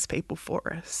be those people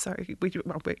for us. So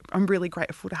I'm really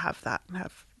grateful to have that and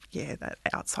have that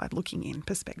outside looking in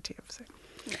perspective. So.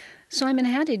 Simon,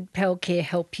 how did Palcare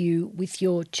help you with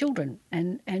your children?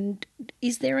 And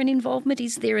is there an involvement?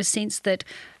 Is there a sense that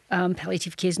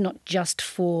palliative care is not just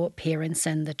for parents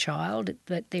and the child,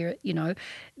 but they're,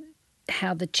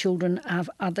 how the children of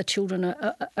other children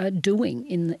are doing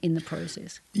in the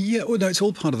process? Yeah, well, no, it's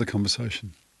all part of the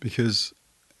conversation, because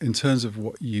in terms of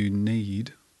what you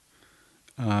need,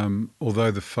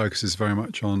 although the focus is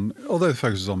on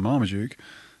Marmaduke,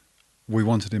 we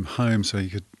wanted him home so he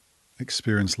could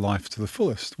experience life to the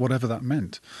fullest, whatever that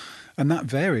meant. And that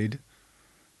varied,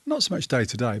 not so much day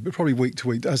to day, but probably week to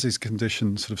week as his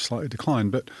condition sort of slightly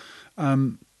declined. But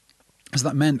as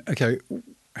that meant, okay,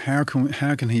 how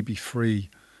can he be free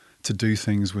to do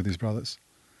things with his brothers?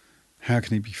 How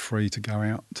can he be free to go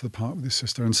out to the park with his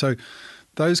sister? And so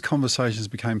those conversations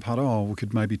became part of, we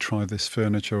could maybe try this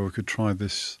furniture, or we could try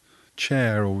this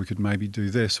chair, or we could maybe do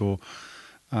this, or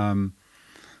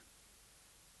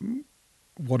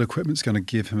what equipment's going to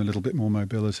give him a little bit more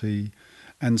mobility.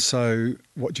 And so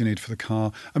what do you need for the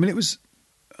car? I mean, it was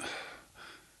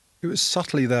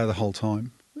subtly there the whole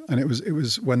time. And it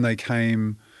was when they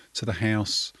came to the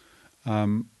house,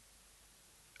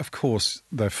 of course,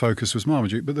 their focus was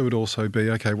Marmaduke, but there would also be,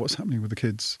 okay, what's happening with the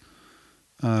kids?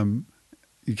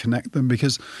 You connect them,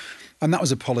 and that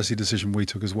was a policy decision we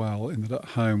took as well, in that at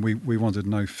home we wanted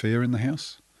no fear in the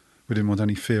house. We didn't want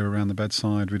any fear around the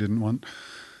bedside. We didn't want,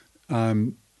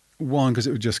 one, because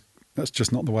it would just that's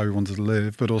just not the way we wanted to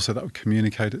live, but also that would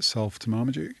communicate itself to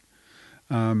Marmaduke.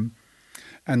 And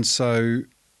so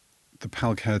the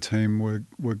Palcare team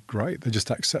were great. They just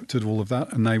accepted all of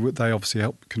that, and they obviously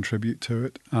helped contribute to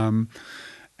it.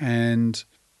 And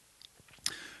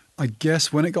I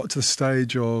guess when it got to the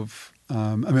stage of,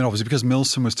 obviously because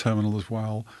Milsom was terminal as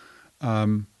well,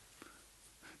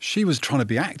 she was trying to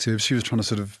be active. She was trying to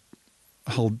sort of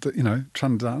hold down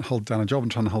a job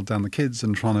and trying to hold down the kids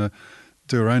and trying to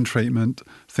do her own treatment,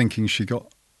 thinking she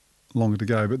got longer to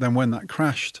go. But then when that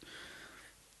crashed,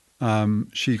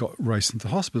 she got raced into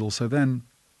hospital. So then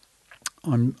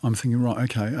I'm thinking, right,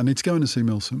 okay, I need to go in and see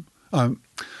Milsom.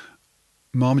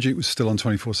 Marmaduke was still on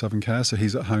 24/7 care, so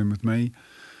he's at home with me.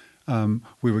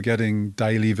 We were getting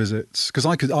daily visits because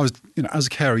I was, as a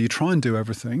carer, you try and do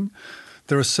everything.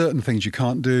 There are certain things you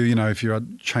can't do. If you're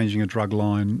changing a drug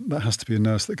line, that has to be a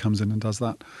nurse that comes in and does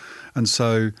that. And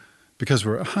so because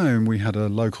we're at home, we had a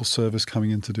local service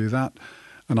coming in to do that.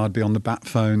 And I'd be on the bat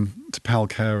phone to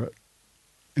Palcare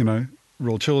at,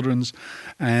 Royal Children's.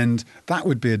 And that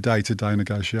would be a day-to-day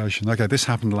negotiation. Okay, this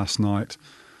happened last night.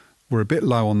 We're a bit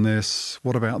low on this.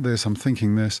 What about this? I'm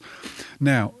thinking this.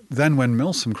 Now, then when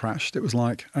Milsom crashed, it was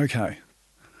like, okay,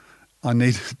 I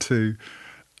needed to,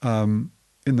 in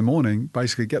the morning,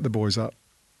 basically get the boys up,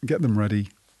 get them ready,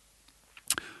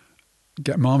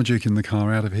 get Marmaduke in the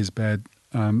car out of his bed,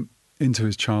 into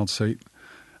his child seat,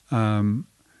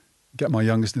 get my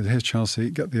youngest into his child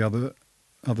seat, get the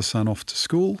other son off to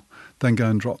school, then go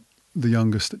and drop the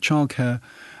youngest at childcare,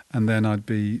 and then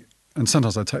and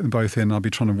sometimes I'd take them both in, I'd be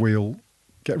trying to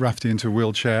get Rafty into a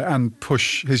wheelchair and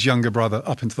push his younger brother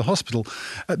up into the hospital.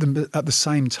 At the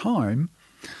same time,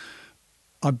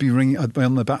 I'd be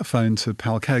on the bat phone to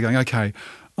Palcare going, okay,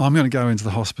 I'm going to go into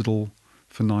the hospital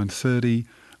for 9:30,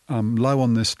 I'm low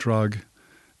on this drug,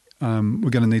 we're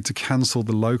going to need to cancel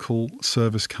the local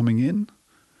service coming in,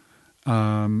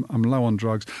 I'm low on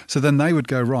drugs. So then they would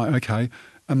go, right, okay,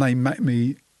 and they met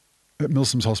me at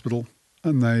Milsom's hospital,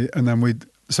 and then we'd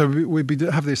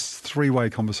have this three-way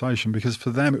conversation, because for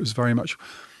them it was very much,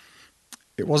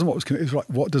 it wasn't it was like,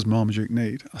 what does Marmaduke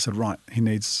need? I said, right,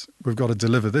 we've got to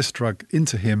deliver this drug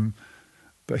into him,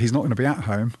 but he's not going to be at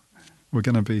home. We're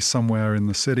going to be somewhere in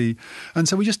the city. And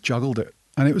so we just juggled it.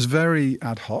 And it was very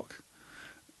ad hoc,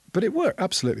 but it worked,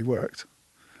 absolutely worked.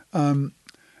 And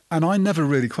I never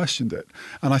really questioned it.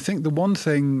 And I think the one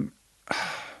thing,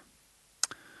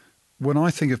 when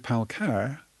I think of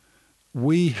Palcare,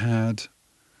 we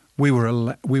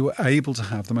were able to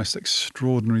have the most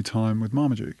extraordinary time with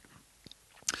Marmaduke.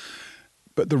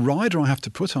 But the rider I have to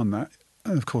put on that,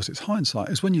 and of course it's hindsight,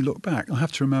 is when you look back, I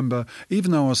have to remember,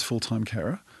 even though I was full-time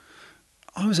carer,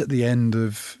 I was at the end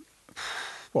of,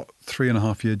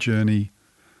 3.5-year journey.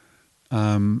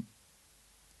 And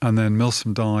then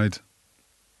Milsom died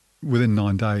within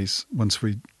 9 days once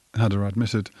we had her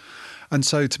admitted. And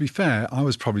so, to be fair, I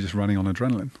was probably just running on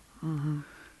adrenaline. Mm-hmm.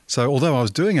 So although I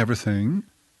was doing everything,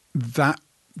 that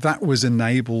was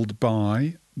enabled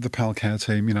by the Palcare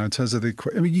team, in terms of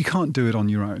you can't do it on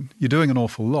your own. You're doing an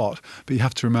awful lot, but you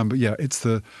have to remember, it's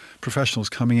the professionals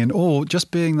coming in, or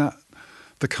just being the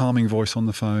calming voice on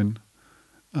the phone.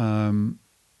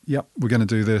 We're going to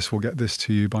do this. We'll get this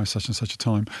to you by such and such a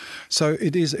time. So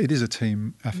it is a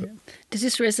team effort. Yeah. Does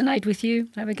this resonate with you,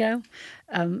 Abigail?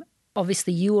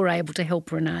 Obviously, you were able to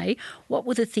help Renee. What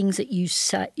were the things that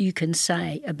you can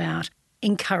say about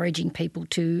encouraging people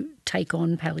to take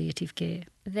on palliative care?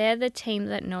 They're the team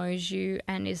that knows you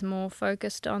and is more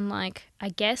focused on,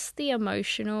 the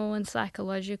emotional and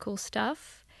psychological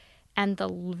stuff and the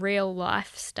real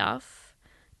life stuff,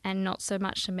 and not so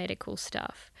much the medical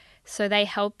stuff. So they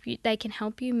can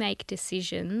help you make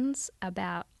decisions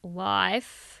about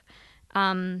life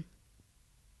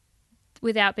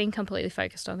without being completely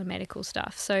focused on the medical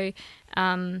stuff. So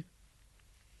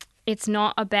it's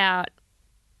not about,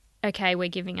 okay, we're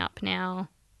giving up now,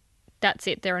 that's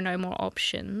it, there are no more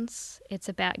options. It's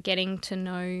about getting to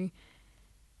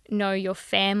know your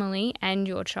family and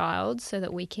your child so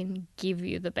that we can give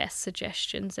you the best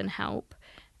suggestions and help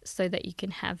so that you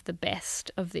can have the best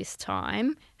of this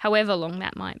time, however long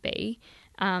that might be.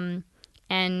 And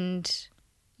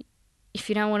if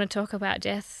you don't want to talk about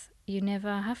death, you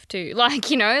never have to.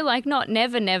 Not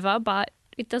never, but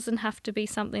it doesn't have to be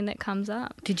something that comes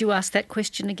up. Did you ask that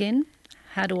question again?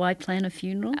 How do I plan a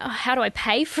funeral? How do I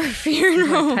pay for a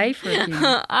funeral?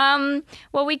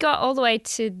 Well, we got all the way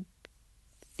to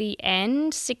the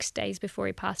end, 6 days before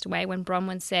he passed away, when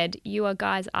Bronwyn said, "You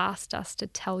guys asked us to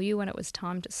tell you when it was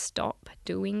time to stop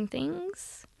doing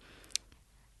things.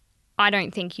 I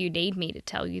don't think you need me to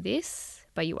tell you this,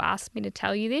 but you asked me to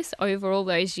tell you this. Over all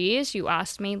those years, you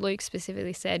asked me, Luke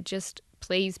specifically said, just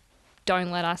please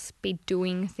don't let us be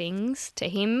doing things to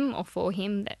him or for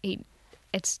him that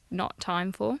it's not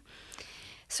time for.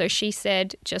 So she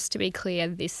said, just to be clear,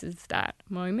 this is that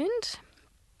moment.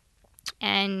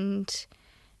 And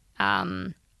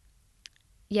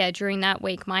during that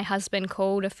week, my husband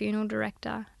called a funeral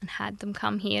director and had them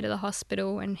come here to the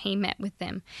hospital, and he met with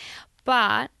them.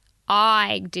 But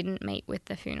I didn't meet with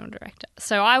the funeral director.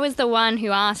 So I was the one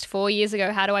who asked 4 years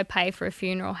ago, how do I pay for a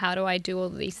funeral? How do I do all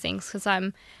of these things? Because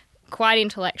I'm quite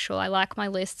intellectual. I like my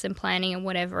lists and planning and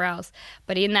whatever else.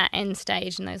 But in that end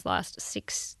stage, in those last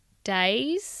 6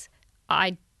 days,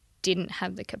 I didn't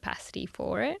have the capacity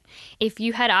for it. If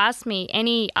you had asked me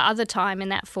any other time in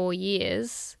that 4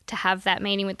 years to have that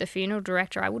meeting with the funeral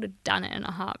director, I would have done it in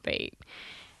a heartbeat.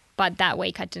 But that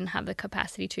week I didn't have the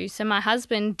capacity to. So my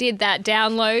husband did that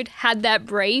download, had that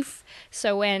brief.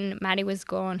 So when Maddie was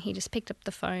gone, he just picked up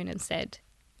the phone and said,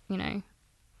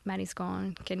 Maddie's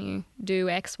gone, can you do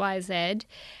X, Y, Z?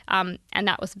 And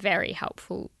that was very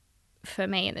helpful for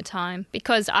me at the time,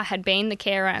 because I had been the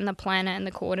carer and the planner and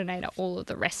the coordinator all of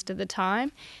the rest of the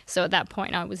time. So at that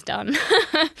point I was done.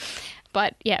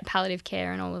 But yeah, palliative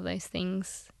care and all of those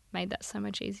things made that so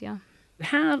much easier.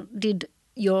 How did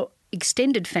your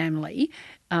extended family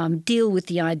deal with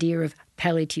the idea of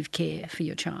palliative care for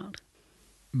your child?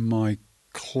 My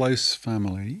close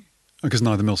family, because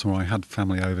neither Milton or I had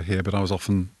family over here, but I was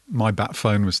often, my bat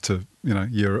phone was to,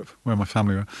 Europe, where my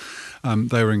family were.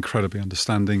 They were incredibly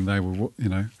understanding. They were,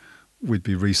 we'd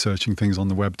be researching things on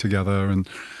the web together. And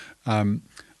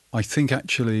I think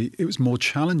actually it was more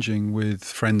challenging with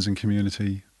friends and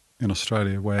community in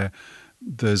Australia, where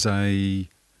there's the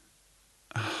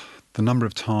number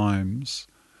of times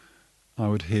I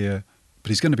would hear, but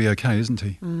he's going to be okay, isn't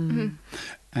he? Mm-hmm.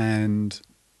 And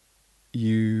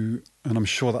I'm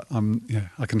sure that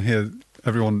I can hear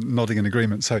everyone nodding in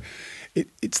agreement. So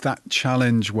it's that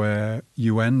challenge where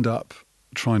you end up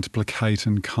trying to placate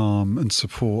and calm and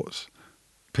support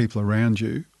people around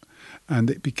you, and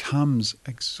it becomes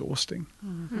exhausting.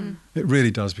 Mm-hmm. It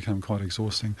really does become quite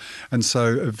exhausting. And so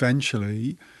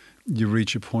eventually you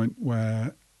reach a point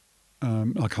where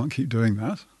I can't keep doing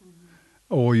that,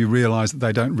 or you realise that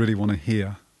they don't really want to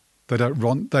hear. They don't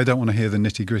want to hear the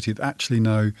nitty gritty. They actually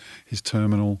know he's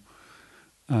terminal,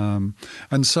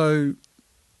 and so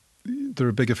there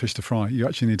are bigger fish to fry. You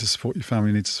actually need to support your family.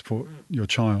 You need to support your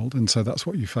child, and so that's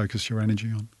what you focus your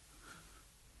energy on.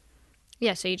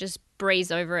 Yeah, so you just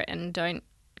breeze over it and don't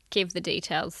give the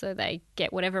details, so they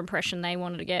get whatever impression they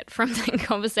wanted to get from the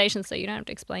conversation, so you don't have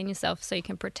to explain yourself, so you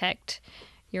can protect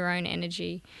your own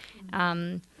energy.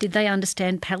 Did they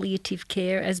understand palliative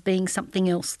care as being something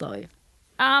else, though?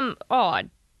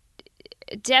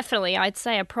 Definitely. I'd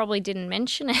say I probably didn't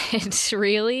mention it,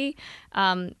 really.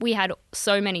 We had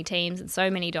so many teams and so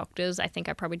many doctors. I think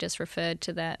I probably just referred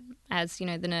to that as,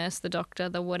 the nurse, the doctor,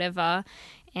 the whatever,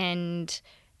 and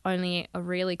only a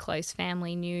really close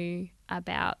family knew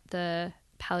about the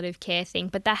palliative care thing.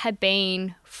 But that had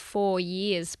been 4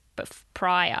 years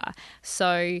prior.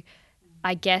 So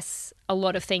I guess a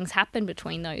lot of things happened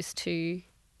between those two,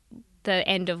 the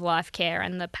end-of-life care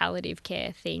and the palliative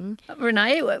care thing.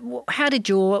 Renee, how did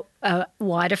your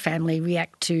wider family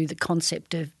react to the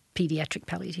concept of paediatric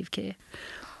palliative care?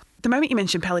 The moment you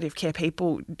mention palliative care,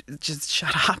 people just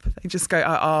shut up. They just go,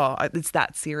 oh, it's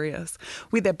that serious.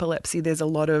 With epilepsy, there's a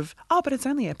lot of, but it's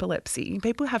only epilepsy.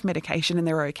 People have medication and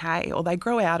they're okay, or they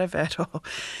grow out of it. Or,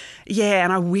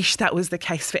 and I wish that was the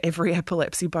case for every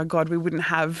epilepsy. By God, we wouldn't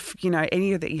have,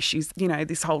 any of the issues,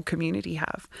 this whole community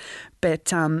have.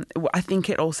 But I think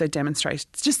it also demonstrates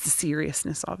just the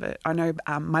seriousness of it. I know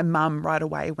my mum right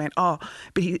away went, but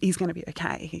he's going to be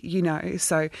okay,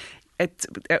 so it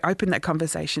opened that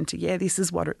conversation to, this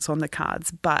is what it's on the cards,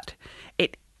 but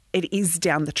it is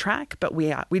down the track, but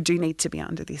we do need to be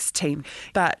under this team.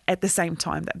 But at the same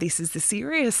time, that this is the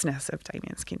seriousness of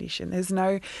Damien's condition.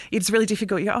 It's really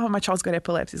difficult. You go, my child's got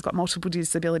epilepsy, he's got multiple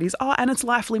disabilities. And it's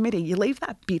life limiting. You leave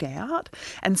that bit out.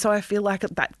 And so I feel like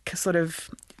that sort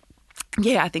of,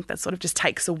 I think that sort of just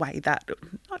takes away that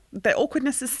the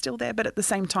awkwardness is still there, but at the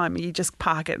same time, you just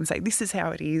park it and say, this is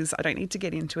how it is. I don't need to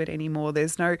get into it anymore.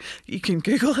 You can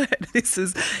Google it. This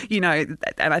is,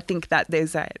 and I think that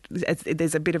there's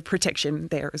a bit of protection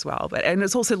there as well. And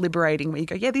it's also liberating where you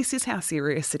go, this is how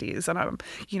serious it is. And,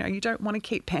 you don't want to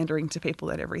keep pandering to people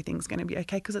that everything's going to be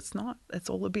okay, because it's not. It's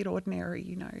all a bit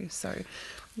ordinary, So,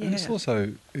 And it's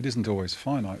also, it isn't always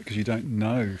finite, because you don't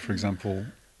know, for example,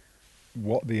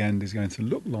 what the end is going to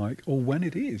look like or when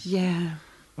it is. Yeah.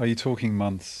 Are you talking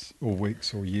months or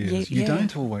weeks or years? Yeah. You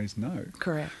don't always know.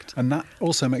 Correct. And that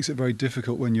also makes it very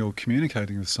difficult when you're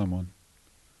communicating with someone,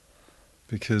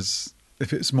 because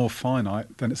if it's more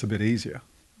finite, then it's a bit easier.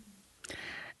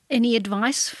 Any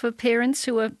advice for parents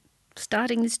who are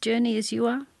starting this journey as you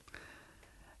are?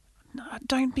 No,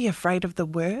 don't be afraid of the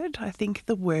word. I think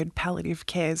the word palliative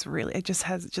care is really, it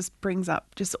just brings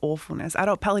up just awfulness.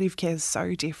 Adult palliative care is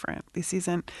so different. This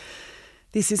isn't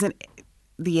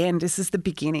the end. This is the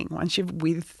beginning. Once you're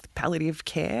with palliative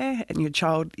care and your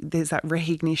child, there's that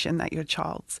recognition that your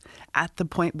child's at the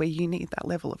point where you need that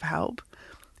level of help.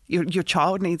 Your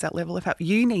child needs that level of help.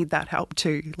 You need that help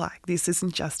too. Like, this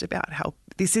isn't just about help.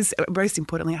 This is most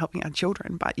importantly helping our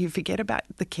children, but you forget about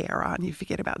the carer and you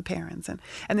forget about the parents. And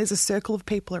there's a circle of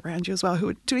people around you as well who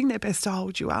are doing their best to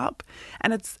hold you up.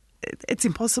 And it's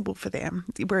impossible for them.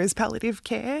 Whereas palliative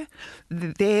care,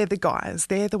 they're the guys.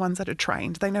 They're the ones that are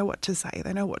trained. They know what to say.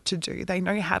 They know what to do. They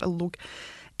know how to look.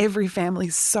 Every family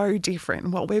is so different.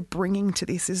 What we're bringing to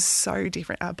this is so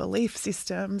different. Our belief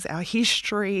systems, our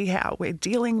history, how we're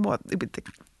dealing with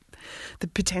the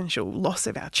potential loss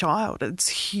of our child. It's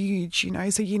huge,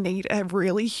 So you need a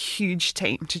really huge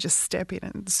team to just step in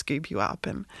and scoop you up.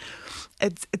 And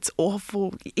it's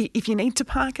awful. If you need to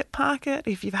park it.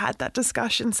 If you've had that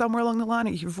discussion somewhere along the line,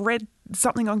 or you've read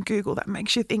something on Google that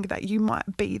makes you think that you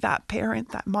might be that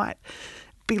parent that might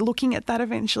be looking at that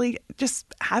eventually, just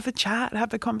have a chat,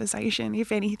 have a conversation.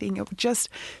 If anything, it just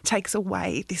takes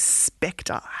away this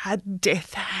spectre, had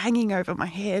death hanging over my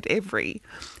head every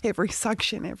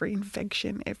suction, every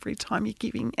infection, every time you're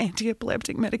giving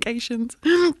anti-epileptic medications.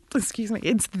 Excuse me,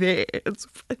 it's there.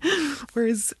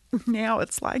 Whereas now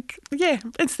it's like, yeah,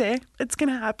 it's there. It's going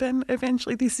to happen.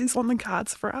 Eventually this is on the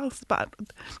cards for us, but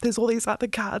there's all these other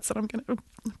cards that I'm going to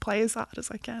play as hard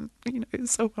as I can,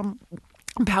 so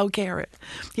Pal care,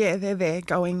 yeah, they're there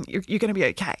going, you're going to be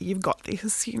okay, you've got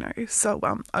this, So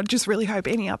I just really hope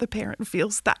any other parent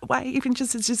feels that way, even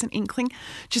just it's just an inkling,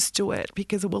 just do it,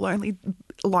 because it will only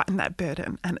lighten that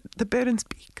burden, and the burden's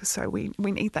big, so we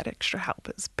need that extra help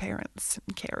as parents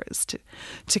and carers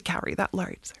to carry that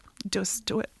load. So just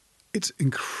do it. It's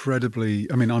incredibly,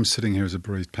 I'm sitting here as a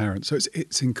bereaved parent, so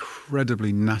it's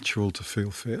incredibly natural to feel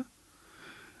fear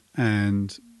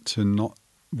and to not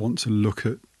want to look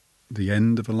at the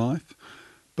end of a life.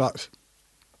 But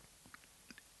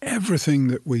everything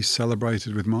that we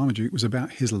celebrated with Marmaduke was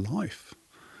about his life.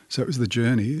 So it was the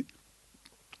journey,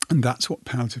 and that's what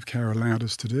palliative care allowed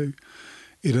us to do.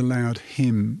 It allowed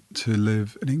him to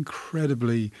live an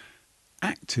incredibly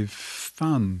active,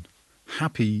 fun,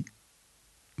 happy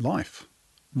life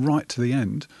right to the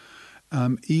end,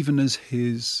 even as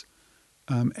his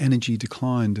energy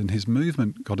declined and his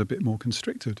movement got a bit more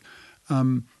constricted.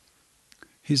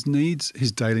 His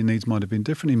daily needs might have been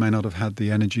different. He may not have had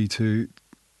the energy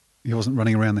he wasn't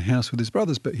running around the house with his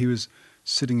brothers, but he was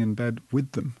sitting in bed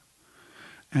with them.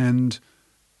 And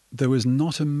there was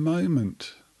not a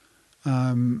moment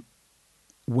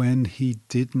when he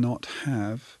did not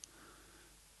have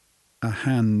a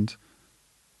hand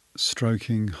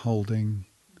stroking, holding,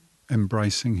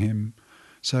 embracing him.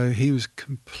 So he was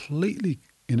completely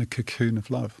in a cocoon of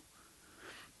love,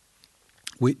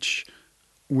 which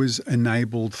was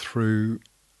enabled through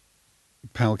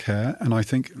Pal Care, and I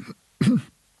think that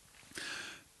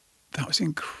was an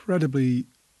incredibly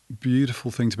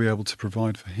beautiful thing to be able to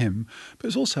provide for him. But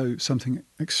it's also something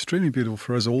extremely beautiful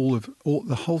for us all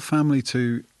the whole family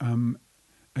to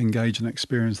engage and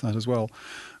experience that as well.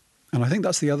 And I think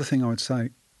that's the other thing I would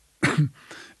say.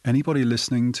 Anybody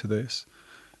listening to this,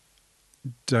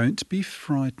 don't be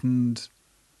frightened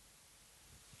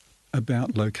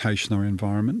about location or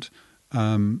environment.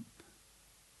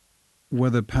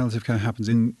 Whether palliative care happens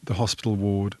in the hospital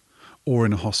ward or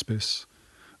in a hospice,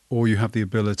 or you have the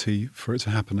ability for it to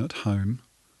happen at home,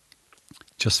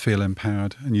 just feel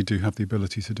empowered, and you do have the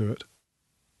ability to do it.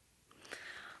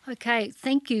 Okay,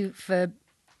 thank you for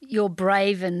your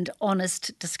brave and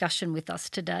honest discussion with us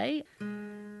today.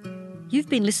 You've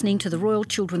been listening to the Royal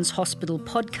Children's Hospital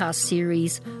podcast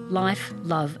series, Life,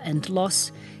 Love and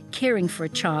Loss, Caring for a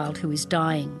Child Who is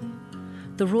Dying.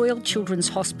 The Royal Children's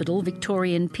Hospital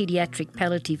Victorian Paediatric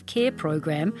Palliative Care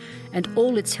Program and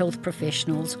all its health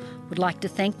professionals would like to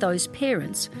thank those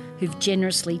parents who've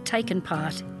generously taken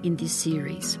part in this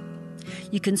series.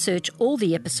 You can search all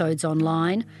the episodes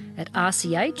online at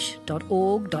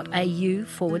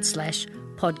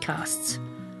rch.org.au/podcasts.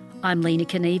 I'm Lena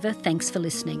Kaniva. Thanks for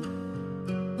listening.